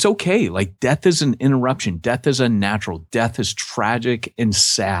know, it's okay. Like death is an interruption. Death is unnatural. Death is tragic and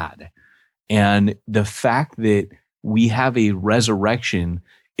sad. And the fact that we have a resurrection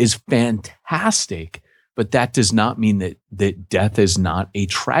is fantastic, but that does not mean that death is not a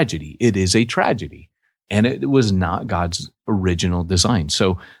tragedy. It is a tragedy, and it was not God's original design.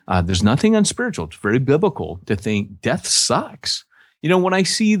 So there's nothing unspiritual. It's very biblical to think death sucks. You know, when I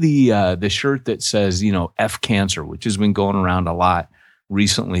see the shirt that says, you know, F cancer, which has been going around a lot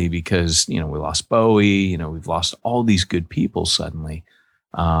recently because, you know, we lost Bowie, you know, we've lost all these good people suddenly.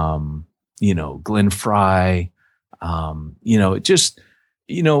 You know, Glenn Fry, you know, it just,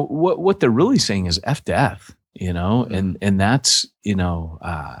 you know, what they're really saying is F death, you know, and that's, you know,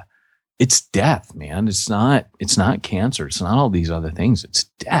 it's death, man. It's not cancer. It's not all these other things. It's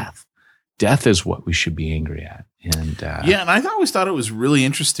death. Death is what we should be angry at. And and I always thought it was really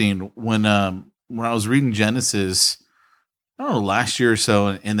interesting when I was reading Genesis, I don't know, last year or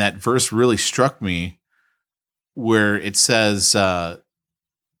so, and that verse really struck me where it says,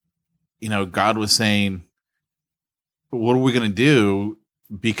 you know, God was saying, what are we going to do?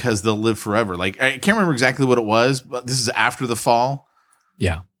 Because they'll live forever. Like, I can't remember exactly what it was, but this is after the fall.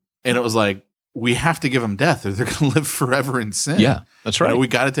 Yeah. And it was like, we have to give them death or they're going to live forever in sin. Yeah, that's right. You know, we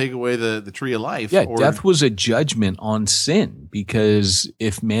got to take away the tree of life. Yeah, death was a judgment on sin because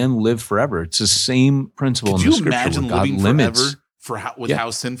if man lived forever, it's the same principle in the scripture. Could you imagine living forever with how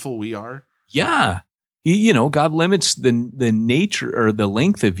sinful we are? Yeah. You know, God limits the nature or the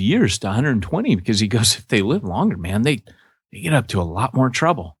length of years to 120 because he goes, if they live longer, man, they get up to a lot more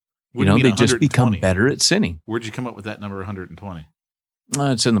trouble. You know, they just become better at sinning. Where'd you come up with that number 120?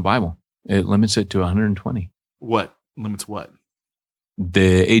 It's in the Bible. It limits it to 120. What? Limits what?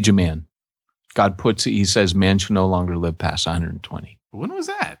 The age of man. God he says man should no longer live past 120. When was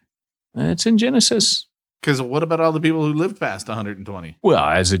that? It's in Genesis. Because what about all the people who lived past 120? Well,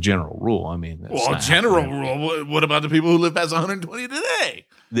 as a general rule, I mean. General rule. What about the people who live past 120 today?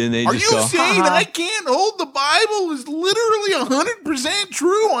 Then they Are just you go, saying I can't hold the Bible is literally 100%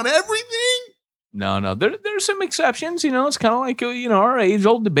 true on everything? No. There's some exceptions. You know, it's kind of like, you know, our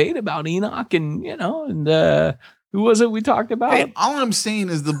age-old debate about Enoch and, you know, and who was it we talked about? Hey, all I'm saying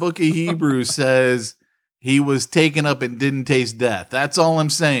is the book of Hebrews says he was taken up and didn't taste death. That's all I'm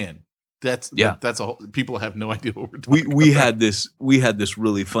saying. That's a whole, people have no idea what we're talking about. We had this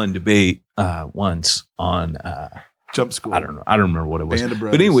really fun debate once on Jump School. I don't remember what it was.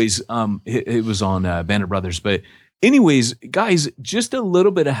 But anyways, it was on Band of Brothers. But anyways, guys, just a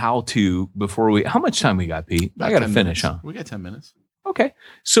little bit of how to before how much time we got, Pete? About I got to 10 finish, minutes. huh? We got 10 minutes. Okay.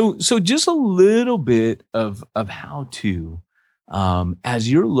 So just a little bit of how to,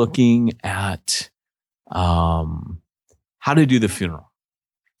 as you're looking at, how to do the funeral.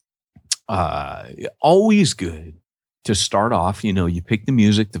 Always good to start off, you pick the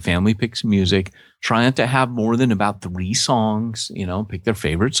music, the family picks music, try not to have more than about 3 songs, pick their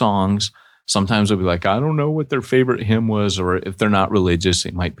favorite songs. Sometimes they'll be like, I don't know what their favorite hymn was, or if they're not religious,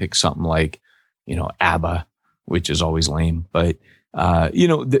 they might pick something like, ABBA, which is always lame, but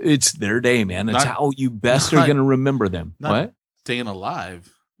it's their day, man. It's how you best are going to remember them. What? Staying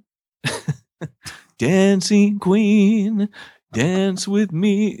alive. Dancing Queen, dance with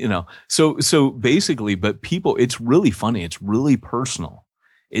me. So basically, but people, it's really funny. It's really personal.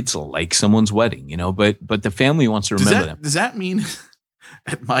 It's like someone's wedding, but the family wants to remember them. Does that mean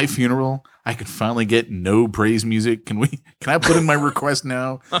at my funeral, I could finally get no praise music? Can I put in my request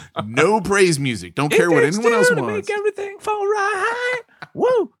now? No praise music. Don't care what anyone else wants. Make everything fall right.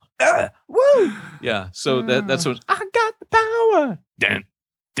 Woo. Woo. Yeah. So that's what I got the power. Dan.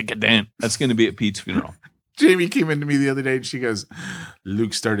 That's going to be at Pete's funeral. Jamie came into me the other day and she goes,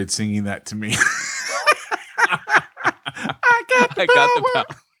 Luke started singing that to me. I got the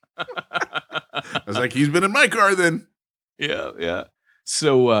power. I was like, he's been in my car then. Yeah.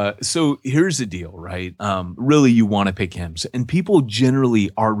 So here's the deal, right? Really, you want to pick hymns, and people generally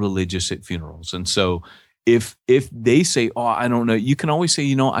are religious at funerals. And so if they say, oh, I don't know, you can always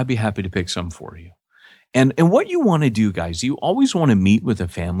say, I'd be happy to pick some for you. And what you want to do, guys, you always want to meet with a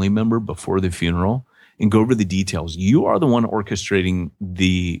family member before the funeral and go over the details. You are the one orchestrating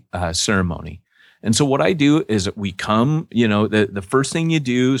the ceremony. And so what I do is we come, the first thing you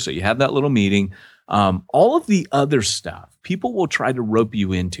do, so you have that little meeting, all of the other stuff, people will try to rope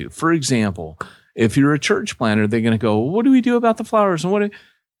you into. For example, if you're a church planner, they're going to go, what do we do about the flowers? And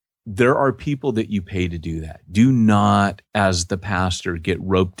there are people that you pay to do that. Do not, as the pastor, get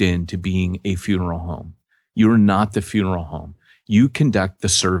roped into being a funeral home. You're not the funeral home. You conduct the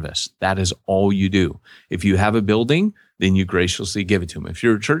service. That is all you do. If you have a building, then you graciously give it to them. If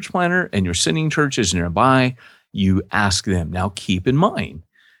you're a church planner and you're sending churches nearby, you ask them. Now, keep in mind,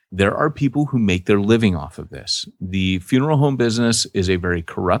 there are people who make their living off of this. The funeral home business is a very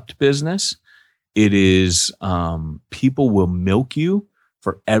corrupt business. It is, people will milk you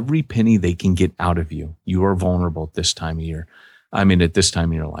for every penny they can get out of you. You are vulnerable at this time of year. At this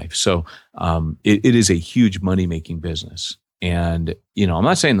time in your life. So it is a huge money-making business. And, I'm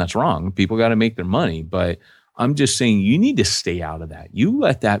not saying that's wrong. People got to make their money, but I'm just saying you need to stay out of that. You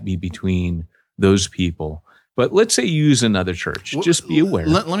let that be between those people. But let's say you use another church. Just be aware.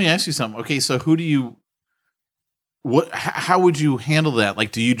 Let me ask you something. Okay, so how would you handle that?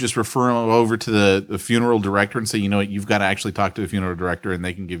 Like, do you just refer them over to the funeral director and say, you've got to actually talk to the funeral director and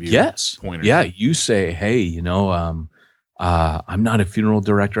they can give you pointers? Yeah, you say, hey, I'm not a funeral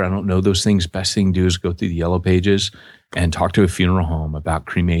director. I don't know those things. Best thing to do is go through the yellow pages and talk to a funeral home about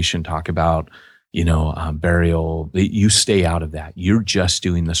cremation, talk about, burial. You stay out of that. You're just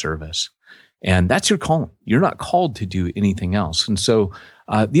doing the service. And that's your calling. You're not called to do anything else. And so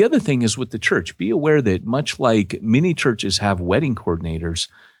the other thing is with the church, be aware that much like many churches have wedding coordinators,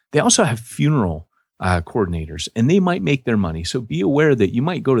 they also have funeral coordinators, and they might make their money. So be aware that you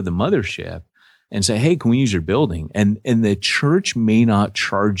might go to the mothership and say, hey, can we use your building? And the church may not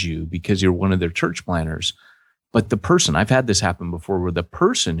charge you because you're one of their church planners. But the person, I've had this happen before, where the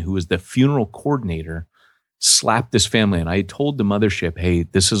person who was the funeral coordinator slapped this family. And I told the mothership, hey,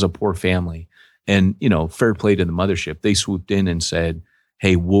 this is a poor family. And, fair play to the mothership. They swooped in and said,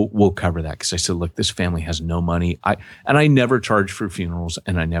 hey, we'll cover that. Because I said, look, this family has no money. I never charge for funerals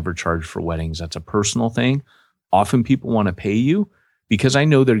and I never charge for weddings. That's a personal thing. Often people want to pay you because I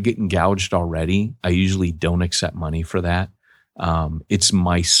know they're getting gouged already. I usually don't accept money for that. It's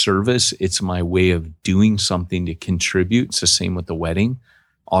my service. It's my way of doing something to contribute. It's the same with the wedding.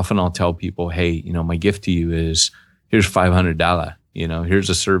 Often I'll tell people, hey, my gift to you is here's $500. Here's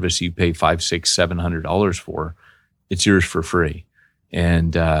a service you pay $500, $600, $700 for. It's yours for free.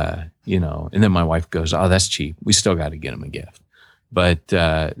 And, and then my wife goes, oh, that's cheap. We still got to get him a gift. But,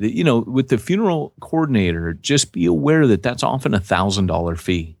 with the funeral coordinator, just be aware that that's often $1,000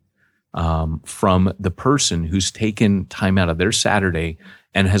 fee from the person who's taken time out of their Saturday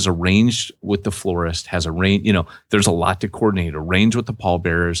and has arranged with the florist, has arranged, there's a lot to coordinate, arranged with the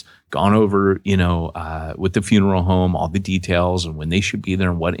pallbearers, gone over, with the funeral home, all the details and when they should be there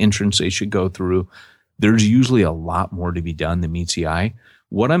and what entrance they should go through. There's usually a lot more to be done than meets the eye.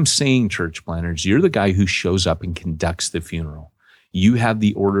 What I'm saying, church planners, you're the guy who shows up and conducts the funeral. You have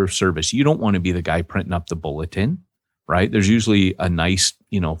the order of service. You don't want to be the guy printing up the bulletin. right? There's usually a nice,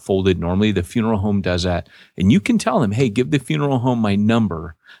 folded. Normally the funeral home does that. And you can tell them, hey, give the funeral home my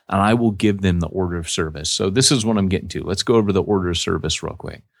number and I will give them the order of service. So this is what I'm getting to. Let's go over the order of service real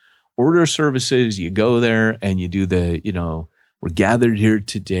quick. Order of services, you go there and you do the, we're gathered here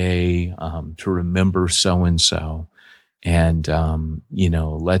today to remember so-and-so. And, we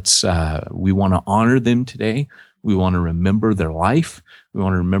want to honor them today. We want to remember their life. We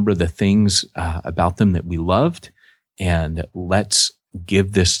want to remember the things about them that we loved. And let's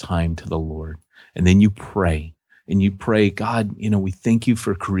give this time to the Lord. And then you pray. And you pray, God, we thank you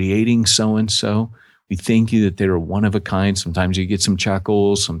for creating so-and-so. We thank you that they're one of a kind. Sometimes you get some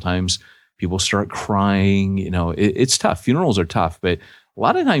chuckles. Sometimes people start crying. It's tough. Funerals are tough. But a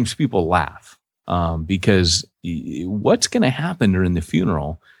lot of times people laugh because what's going to happen during the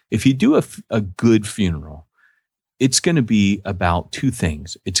funeral, if you do a good funeral, it's going to be about two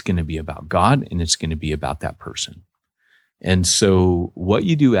things. It's going to be about God and it's going to be about that person. And so what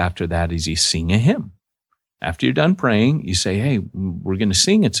you do after that is you sing a hymn. After you're done praying, you say, hey, we're going to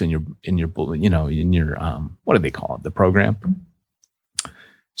sing. It's in your what do they call it? The program.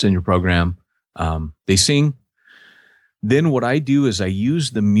 It's in your program. They sing. Then what I do is I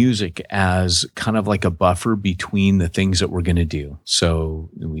use the music as kind of like a buffer between the things that we're going to do. So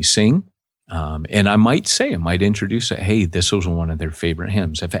we sing. And I might introduce it. Hey, this was one of their favorite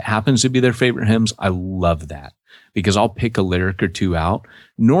hymns. If it happens to be their favorite hymns, I love that because I'll pick a lyric or two out.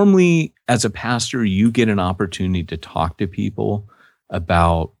 Normally, as a pastor, you get an opportunity to talk to people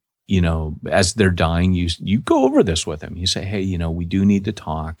about, as they're dying, you go over this with them. You say, hey, we do need to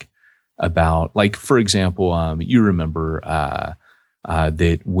talk about, like, for example, you remember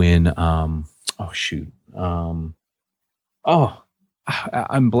that when, I'm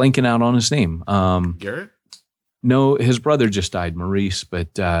blanking out on his name. Garrett? No, his brother just died, Maurice.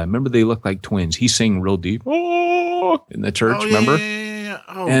 But remember, they look like twins. He sang real deep in the church. Remember? Yeah.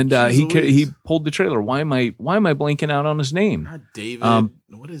 Oh, and he pulled the trailer. Why am I blanking out on his name? Not David.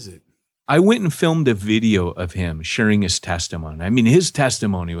 What is it? I went and filmed a video of him sharing his testimony. I mean, his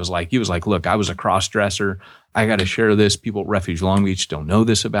testimony was like, he was like, look, I was a cross-dresser. I got to share this. People at Refuge Long Beach don't know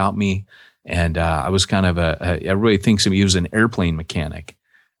this about me. And I was kind of everybody thinks of me, he was an airplane mechanic.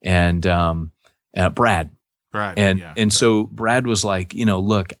 And Brad. So Brad was like,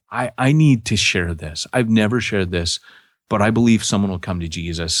 look, I need to share this. I've never shared this, but I believe someone will come to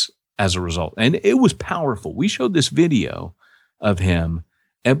Jesus as a result. And it was powerful. We showed this video of him.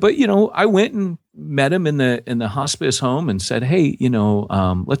 But I went and met him in the hospice home and said, hey,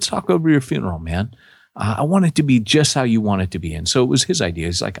 let's talk over your funeral, man. I want it to be just how you want it to be. And so it was his idea.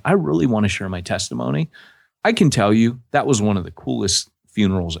 He's like, I really want to share my testimony. I can tell you that was one of the coolest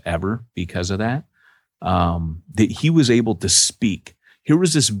funerals ever because of that, that he was able to speak. Here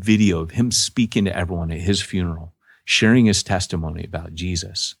was this video of him speaking to everyone at his funeral, sharing his testimony about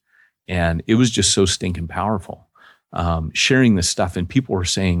Jesus. And it was just so stinking powerful. Sharing this stuff, and people were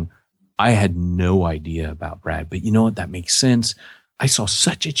saying, I had no idea about Brad, but you know what? That makes sense. I saw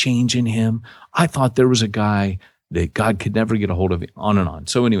such a change in him. I thought there was a guy that God could never get a hold of, on and on.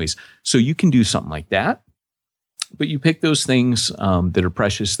 So anyways, so you can do something like that, but you pick those things that are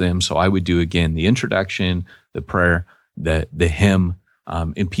precious to them. So I would do, again, the introduction, the prayer, the hymn.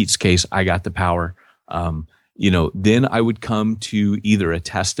 In Pete's case, I Got the Power. Then I would come to either a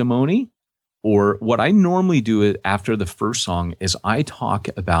testimony, or what I normally do after the first song is I talk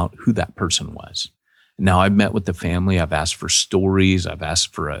about who that person was. Now, I've met with the family. I've asked for stories. I've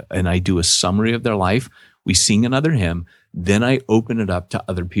asked for and I do a summary of their life. We sing another hymn. Then I open it up to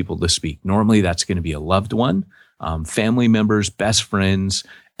other people to speak. Normally, that's going to be a loved one, family members, best friends,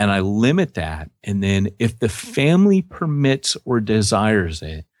 and I limit that. And then if the family permits or desires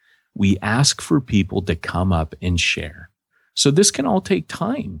it, we ask for people to come up and share. So this can all take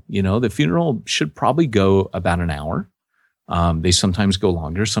time. The funeral should probably go about an hour. They sometimes go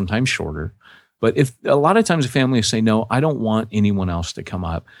longer, sometimes shorter. But if a lot of times the family say, no, I don't want anyone else to come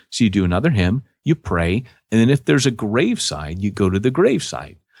up. So you do another hymn, you pray. And then if there's a graveside, you go to the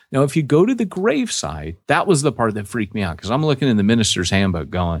graveside. Now, if you go to the graveside, that was the part that freaked me out because I'm looking in the minister's handbook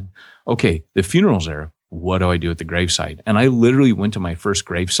going, okay, the funeral's there. What do I do at the graveside? And I literally went to my first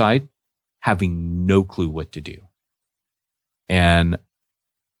graveside having no clue what to do. And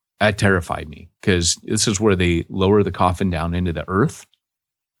that terrified me because this is where they lower the coffin down into the earth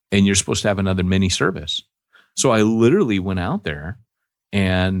and you're supposed to have another mini service. So I literally went out there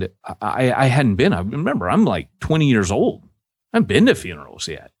and I hadn't been. I remember I'm like 20 years old. I haven't been to funerals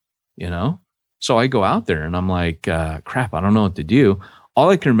yet, So I go out there and I'm like, crap, I don't know what to do. All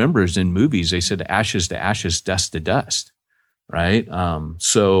I can remember is in movies, they said ashes to ashes, dust to dust, right?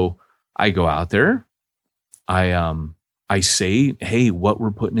 So I go out there I say, hey, what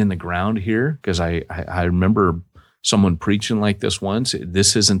we're putting in the ground here, because I remember someone preaching like this once.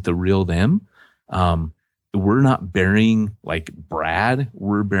 This isn't the real them. We're not burying like Brad.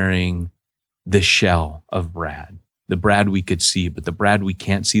 We're burying the shell of Brad, the Brad we could see, but the Brad we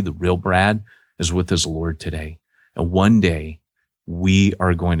can't see, the real Brad, is with his Lord today. And one day we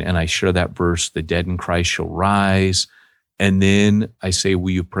are going to, and I share that verse, the dead in Christ shall rise. And then I say, will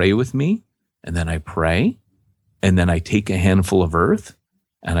you pray with me? And then I pray. And then I take a handful of earth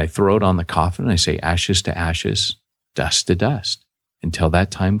and I throw it on the coffin. And I say, ashes to ashes, dust to dust, until that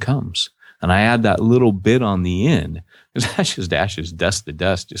time comes. And I add that little bit on the end, because ashes to ashes, dust to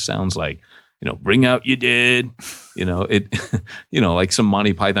dust just sounds like, bring out your dead, like some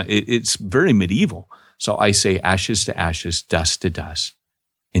Monty Python. It's very medieval. So I say ashes to ashes, dust to dust,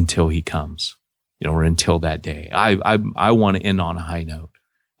 until he comes, or until that day. I want to end on a high note.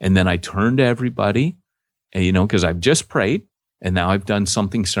 And then I turn to everybody, and, because I've just prayed and now I've done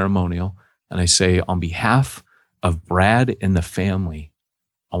something ceremonial. And I say, on behalf of Brad and the family,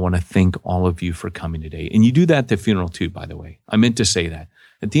 I want to thank all of you for coming today. And you do that at the funeral too, by the way. I meant to say that.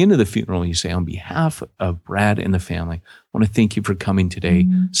 At the end of the funeral, you say, on behalf of Brad and the family, I want to thank you for coming today,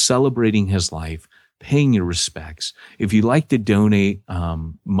 celebrating his life, paying your respects. If you'd like to donate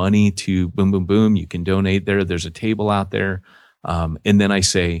money to Boom Boom Boom, you can donate there. There's a table out there. And then I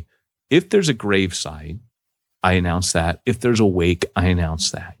say, if there's a graveside, I announce that. If there's a wake, I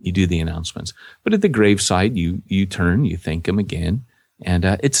announce that. You do the announcements. But at the graveside, you turn, you thank him again. And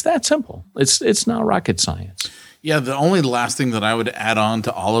it's that simple. It's not rocket science. Yeah, the only last thing that I would add on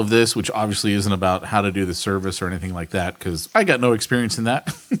to all of this, which obviously isn't about how to do the service or anything like that, because I got no experience in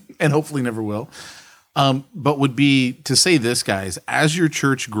that and hopefully never will, but would be to say this, guys, as your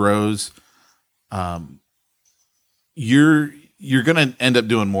church grows, you're going to end up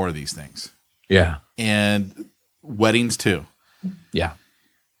doing more of these things. Yeah. And weddings too. Yeah.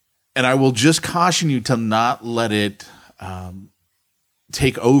 And I will just caution you to not let it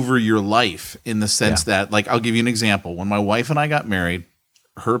take over your life, in the sense that, like, I'll give you an example. When my wife and I got married,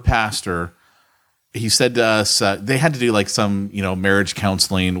 her pastor, he said to us, they had to do like some, marriage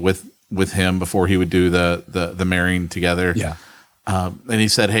counseling with him before he would do the marrying together. Yeah. And he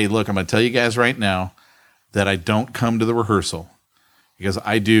said, hey, look, I'm going to tell you guys right now that I don't come to the rehearsal, because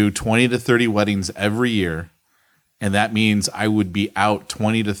I do 20 to 30 weddings every year. And that means I would be out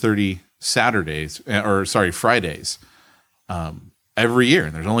 20 to 30 Fridays, every year.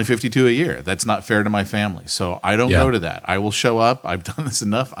 And there's only 52 a year. That's not fair to my family. So I don't go to that. I will show up. I've done this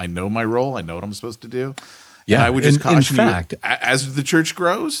enough. I know my role. I know what I'm supposed to do. Yeah. And I would just caution in fact, you, as the church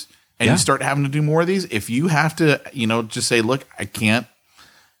grows and you start having to do more of these, if you have to, just say, look, I can't,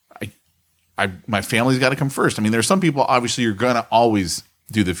 my family's got to come first. I mean, there's some people, obviously, you're going to always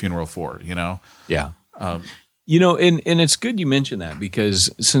do the funeral for, Yeah. And it's good you mentioned that, because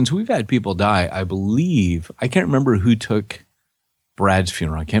since we've had people die, I can't remember who took Brad's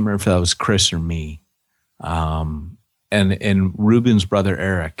funeral. I can't remember if that was Chris or me. And Ruben's brother,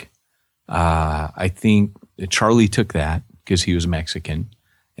 Eric, I think Charlie took that because he was Mexican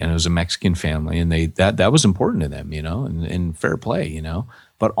and it was a Mexican family, and that was important to them, and fair play,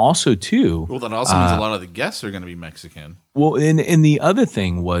 but also too. Well, that also means a lot of the guests are going to be Mexican. Well, and the other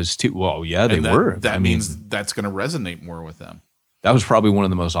thing was too, well, yeah, they were. That means that's going to resonate more with them. That was probably one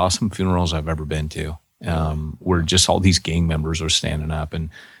of the most awesome funerals I've ever been to. Where just all these gang members are standing up, and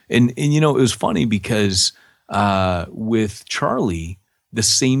it was funny because with Charlie, the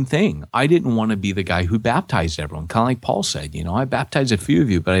same thing. I didn't want to be the guy who baptized everyone, kind of like Paul said. I baptized a few of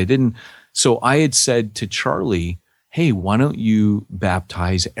you, but I didn't. So I had said to Charlie, "Hey, why don't you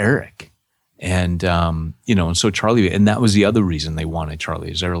baptize Eric?" And and so Charlie, and that was the other reason they wanted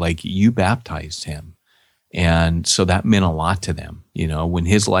Charlie, is they were like, "You baptized him." And so that meant a lot to them. When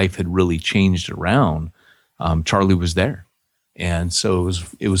his life had really changed around, Charlie was there. And so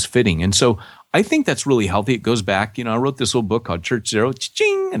it was fitting. And so I think that's really healthy. It goes back, I wrote this little book called Church Zero,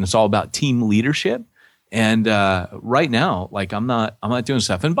 and it's all about team leadership. And right now, like I'm not doing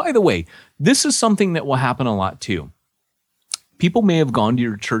stuff. And by the way, this is something that will happen a lot too. People may have gone to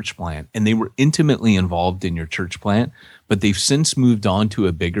your church plant and they were intimately involved in your church plant, but they've since moved on to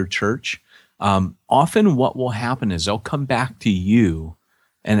a bigger church. Often what will happen is they'll come back to you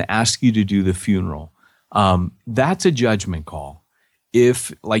and ask you to do the funeral. That's a judgment call.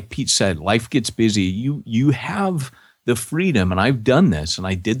 If, like Pete said, life gets busy, you have the freedom, and I've done this, and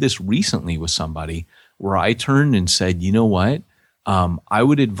I did this recently with somebody where I turned and said, you know what? I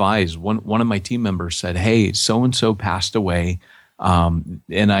would advise, one of my team members said, hey, so-and-so passed away. And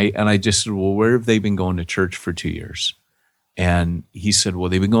I just said, well, where have they been going to church for 2 years? And he said, well,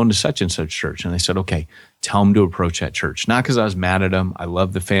 they've been going to such and such church. And I said, okay, tell them to approach that church. Not because I was mad at them. I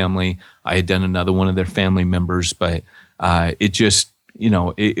love the family. I had done another one of their family members, but it just,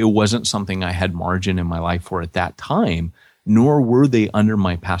 it wasn't something I had margin in my life for at that time, nor were they under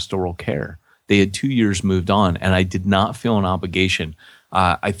my pastoral care. They had 2 years moved on, and I did not feel an obligation.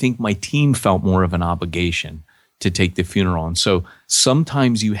 I think my team felt more of an obligation to take the funeral. And so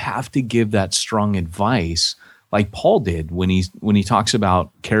sometimes you have to give that strong advice, like Paul did when he talks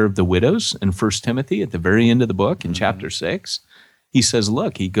about care of the widows in 1 Timothy at the very end of the book in chapter 6. He says,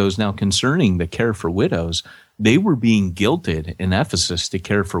 look, he goes, now concerning the care for widows, they were being guilted in Ephesus to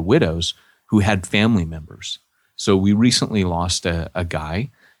care for widows who had family members. So we recently lost a guy,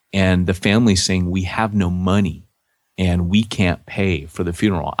 and the family's saying, we have no money and we can't pay for the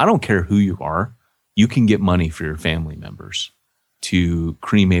funeral. I don't care who you are. You can get money for your family members to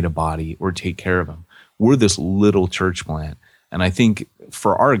cremate a body or take care of them. We're this little church plant. And I think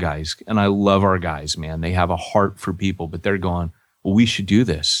for our guys, and I love our guys, man, they have a heart for people, but they're going, well, we should do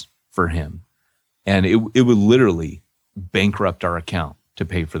this for him. And it would literally bankrupt our account to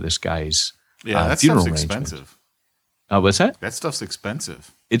pay for this guy's that funeral stuff's arrangements. expensive. What's that? That stuff's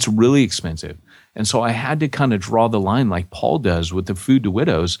expensive. It's really expensive. And so I had to kind of draw the line like Paul does with the food to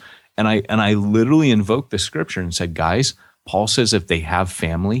widows. And I literally invoked the scripture and said, guys, Paul says if they have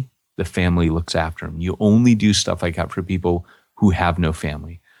family, the family looks after them. You only do stuff like that for people who have no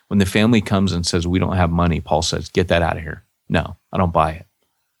family. When the family comes and says, we don't have money, Paul says, get that out of here. No, I don't buy it,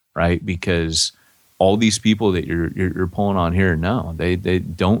 right? Because all these people that you're pulling on here, no, they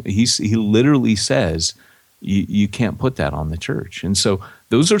don't. He literally says, you can't put that on the church. And so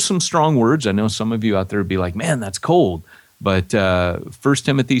those are some strong words. I know some of you out there would be like, man, that's cold. But 1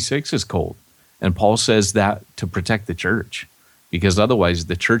 Timothy 6 is cold. And Paul says that to protect the church, because otherwise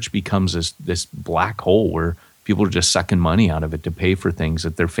the church becomes this black hole where people are just sucking money out of it to pay for things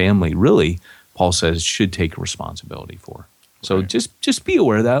that their family really, Paul says, should take responsibility for. So Right. just be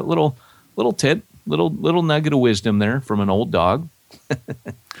aware of that little tip, little nugget of wisdom there from an old dog.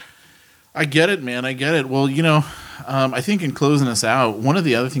 I get it, man. I get it. Well, I think in closing us out, one of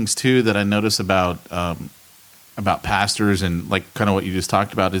the other things too that I notice about pastors and like kind of what you just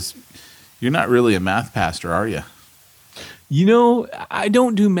talked about is you're not really a math pastor, are you? I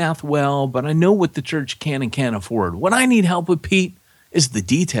don't do math well, but I know what the church can and can't afford. What I need help with, Pete, is the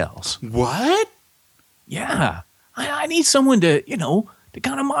details. What? Yeah. I need someone to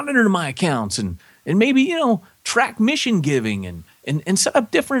kind of monitor my accounts and maybe, track mission giving and set up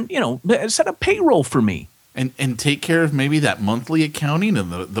different, set up payroll for me. And take care of maybe that monthly accounting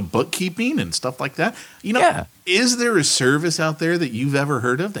and the bookkeeping and stuff like that. Yeah. Is there a service out there that you've ever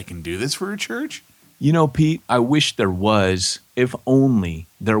heard of that can do this for a church? Pete, I wish there was, if only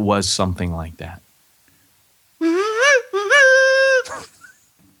there was something like that.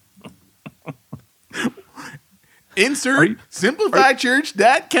 Insert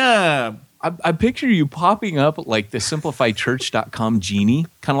simplifychurch.com. I picture you popping up like the simplifychurch.com genie,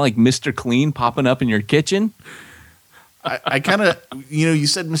 kind of like Mr. Clean popping up in your kitchen. I kind of, you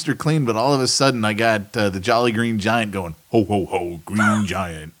said Mr. Clean, but all of a sudden I got the Jolly Green Giant going, ho, ho, ho, Green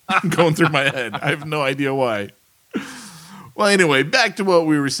Giant, going through my head. I have no idea why. Well, anyway, back to what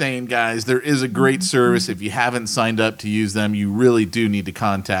we were saying, guys. There is a great service. If you haven't signed up to use them, you really do need to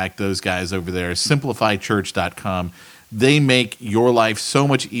contact those guys over there, simplifychurch.com. They make your life so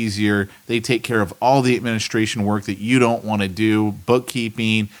much easier. They take care of all the administration work that you don't want to do,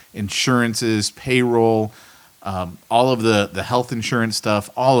 bookkeeping, insurances, payroll, all of the health insurance stuff,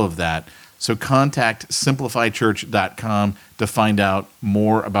 all of that. So contact simplifychurch.com to find out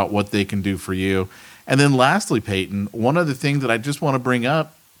more about what they can do for you. And then lastly, Peyton, one other thing that I just want to bring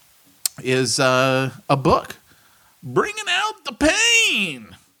up is a book, Bringing Out the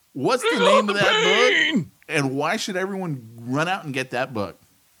Pain. What's the name of that book? And why should everyone run out and get that book?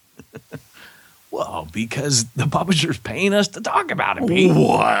 Well, because the publisher's paying us to talk about it, Pete.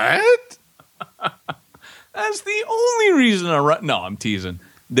 What? That's the only reason I run. No, I'm teasing.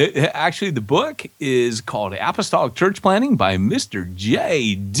 Actually, the book is called Apostolic Church Planting by Mr.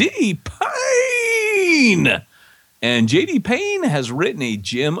 J.D. Payne. And J.D. Payne has written a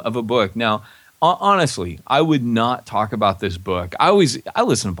gem of a book. Now, honestly, I would not talk about this book. I listen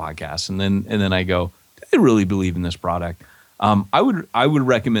to podcasts and then I go, do they really believe in this product? I would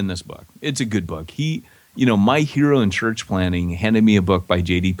recommend this book. It's a good book. My hero in church planting handed me a book by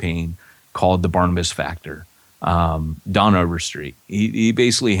J.D. Payne called The Barnabas Factor. Don Overstreet. He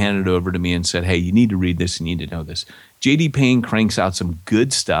basically handed it over to me and said, hey, you need to read this and you need to know this. J.D. Payne cranks out some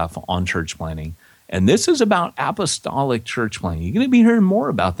good stuff on church planting. And this is about apostolic church planting. You're going to be hearing more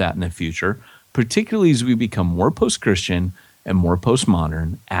about that in the future. particularly as we become more post-Christian and more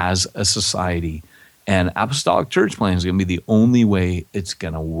postmodern as a society. And apostolic church planting is going to be the only way it's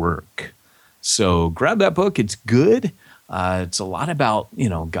going to work. So grab that book. It's good. It's a lot about,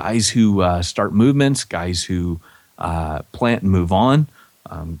 guys who start movements, guys who plant and move on,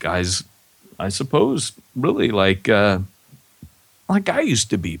 guys, I suppose, really like I used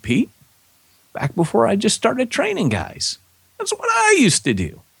to be, Pete, back before I just started training guys. That's what I used to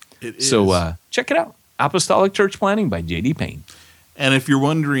do. So check it out. Apostolic Church Planting by J.D. Payne. And if you're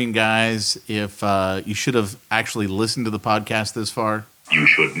wondering, guys, if you should have actually listened to the podcast this far, You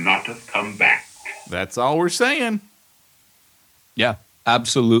should not have come back. that's all we're saying. Yeah,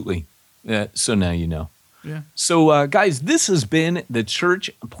 absolutely. So now you know. Yeah. So, guys, this has been the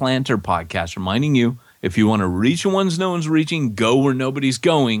Church Planter Podcast, reminding you, if you want to reach the ones no one's reaching, go where nobody's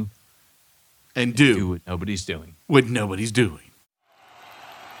going. And do what nobody's doing. what nobody's doing.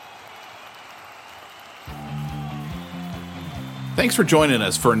 Thanks for joining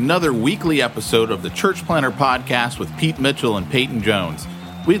us for another weekly episode of the Church Planter Podcast with Pete Mitchell and Peyton Jones.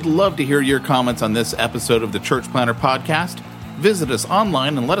 We'd love to hear your comments on this episode of the Church Planter Podcast. Visit us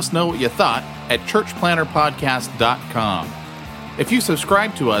online and let us know what you thought at churchplanterpodcast.com. If you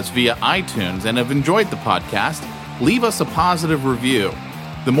subscribe to us via iTunes and have enjoyed the podcast, leave us a positive review.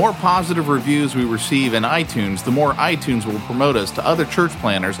 The more positive reviews we receive in iTunes, the more iTunes will promote us to other church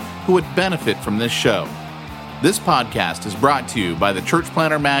planners who would benefit from this show. This podcast is brought to you by the Church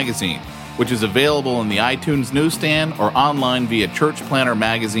Planter Magazine, which is available in the iTunes newsstand or online via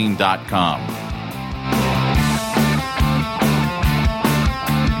churchplantermagazine.com.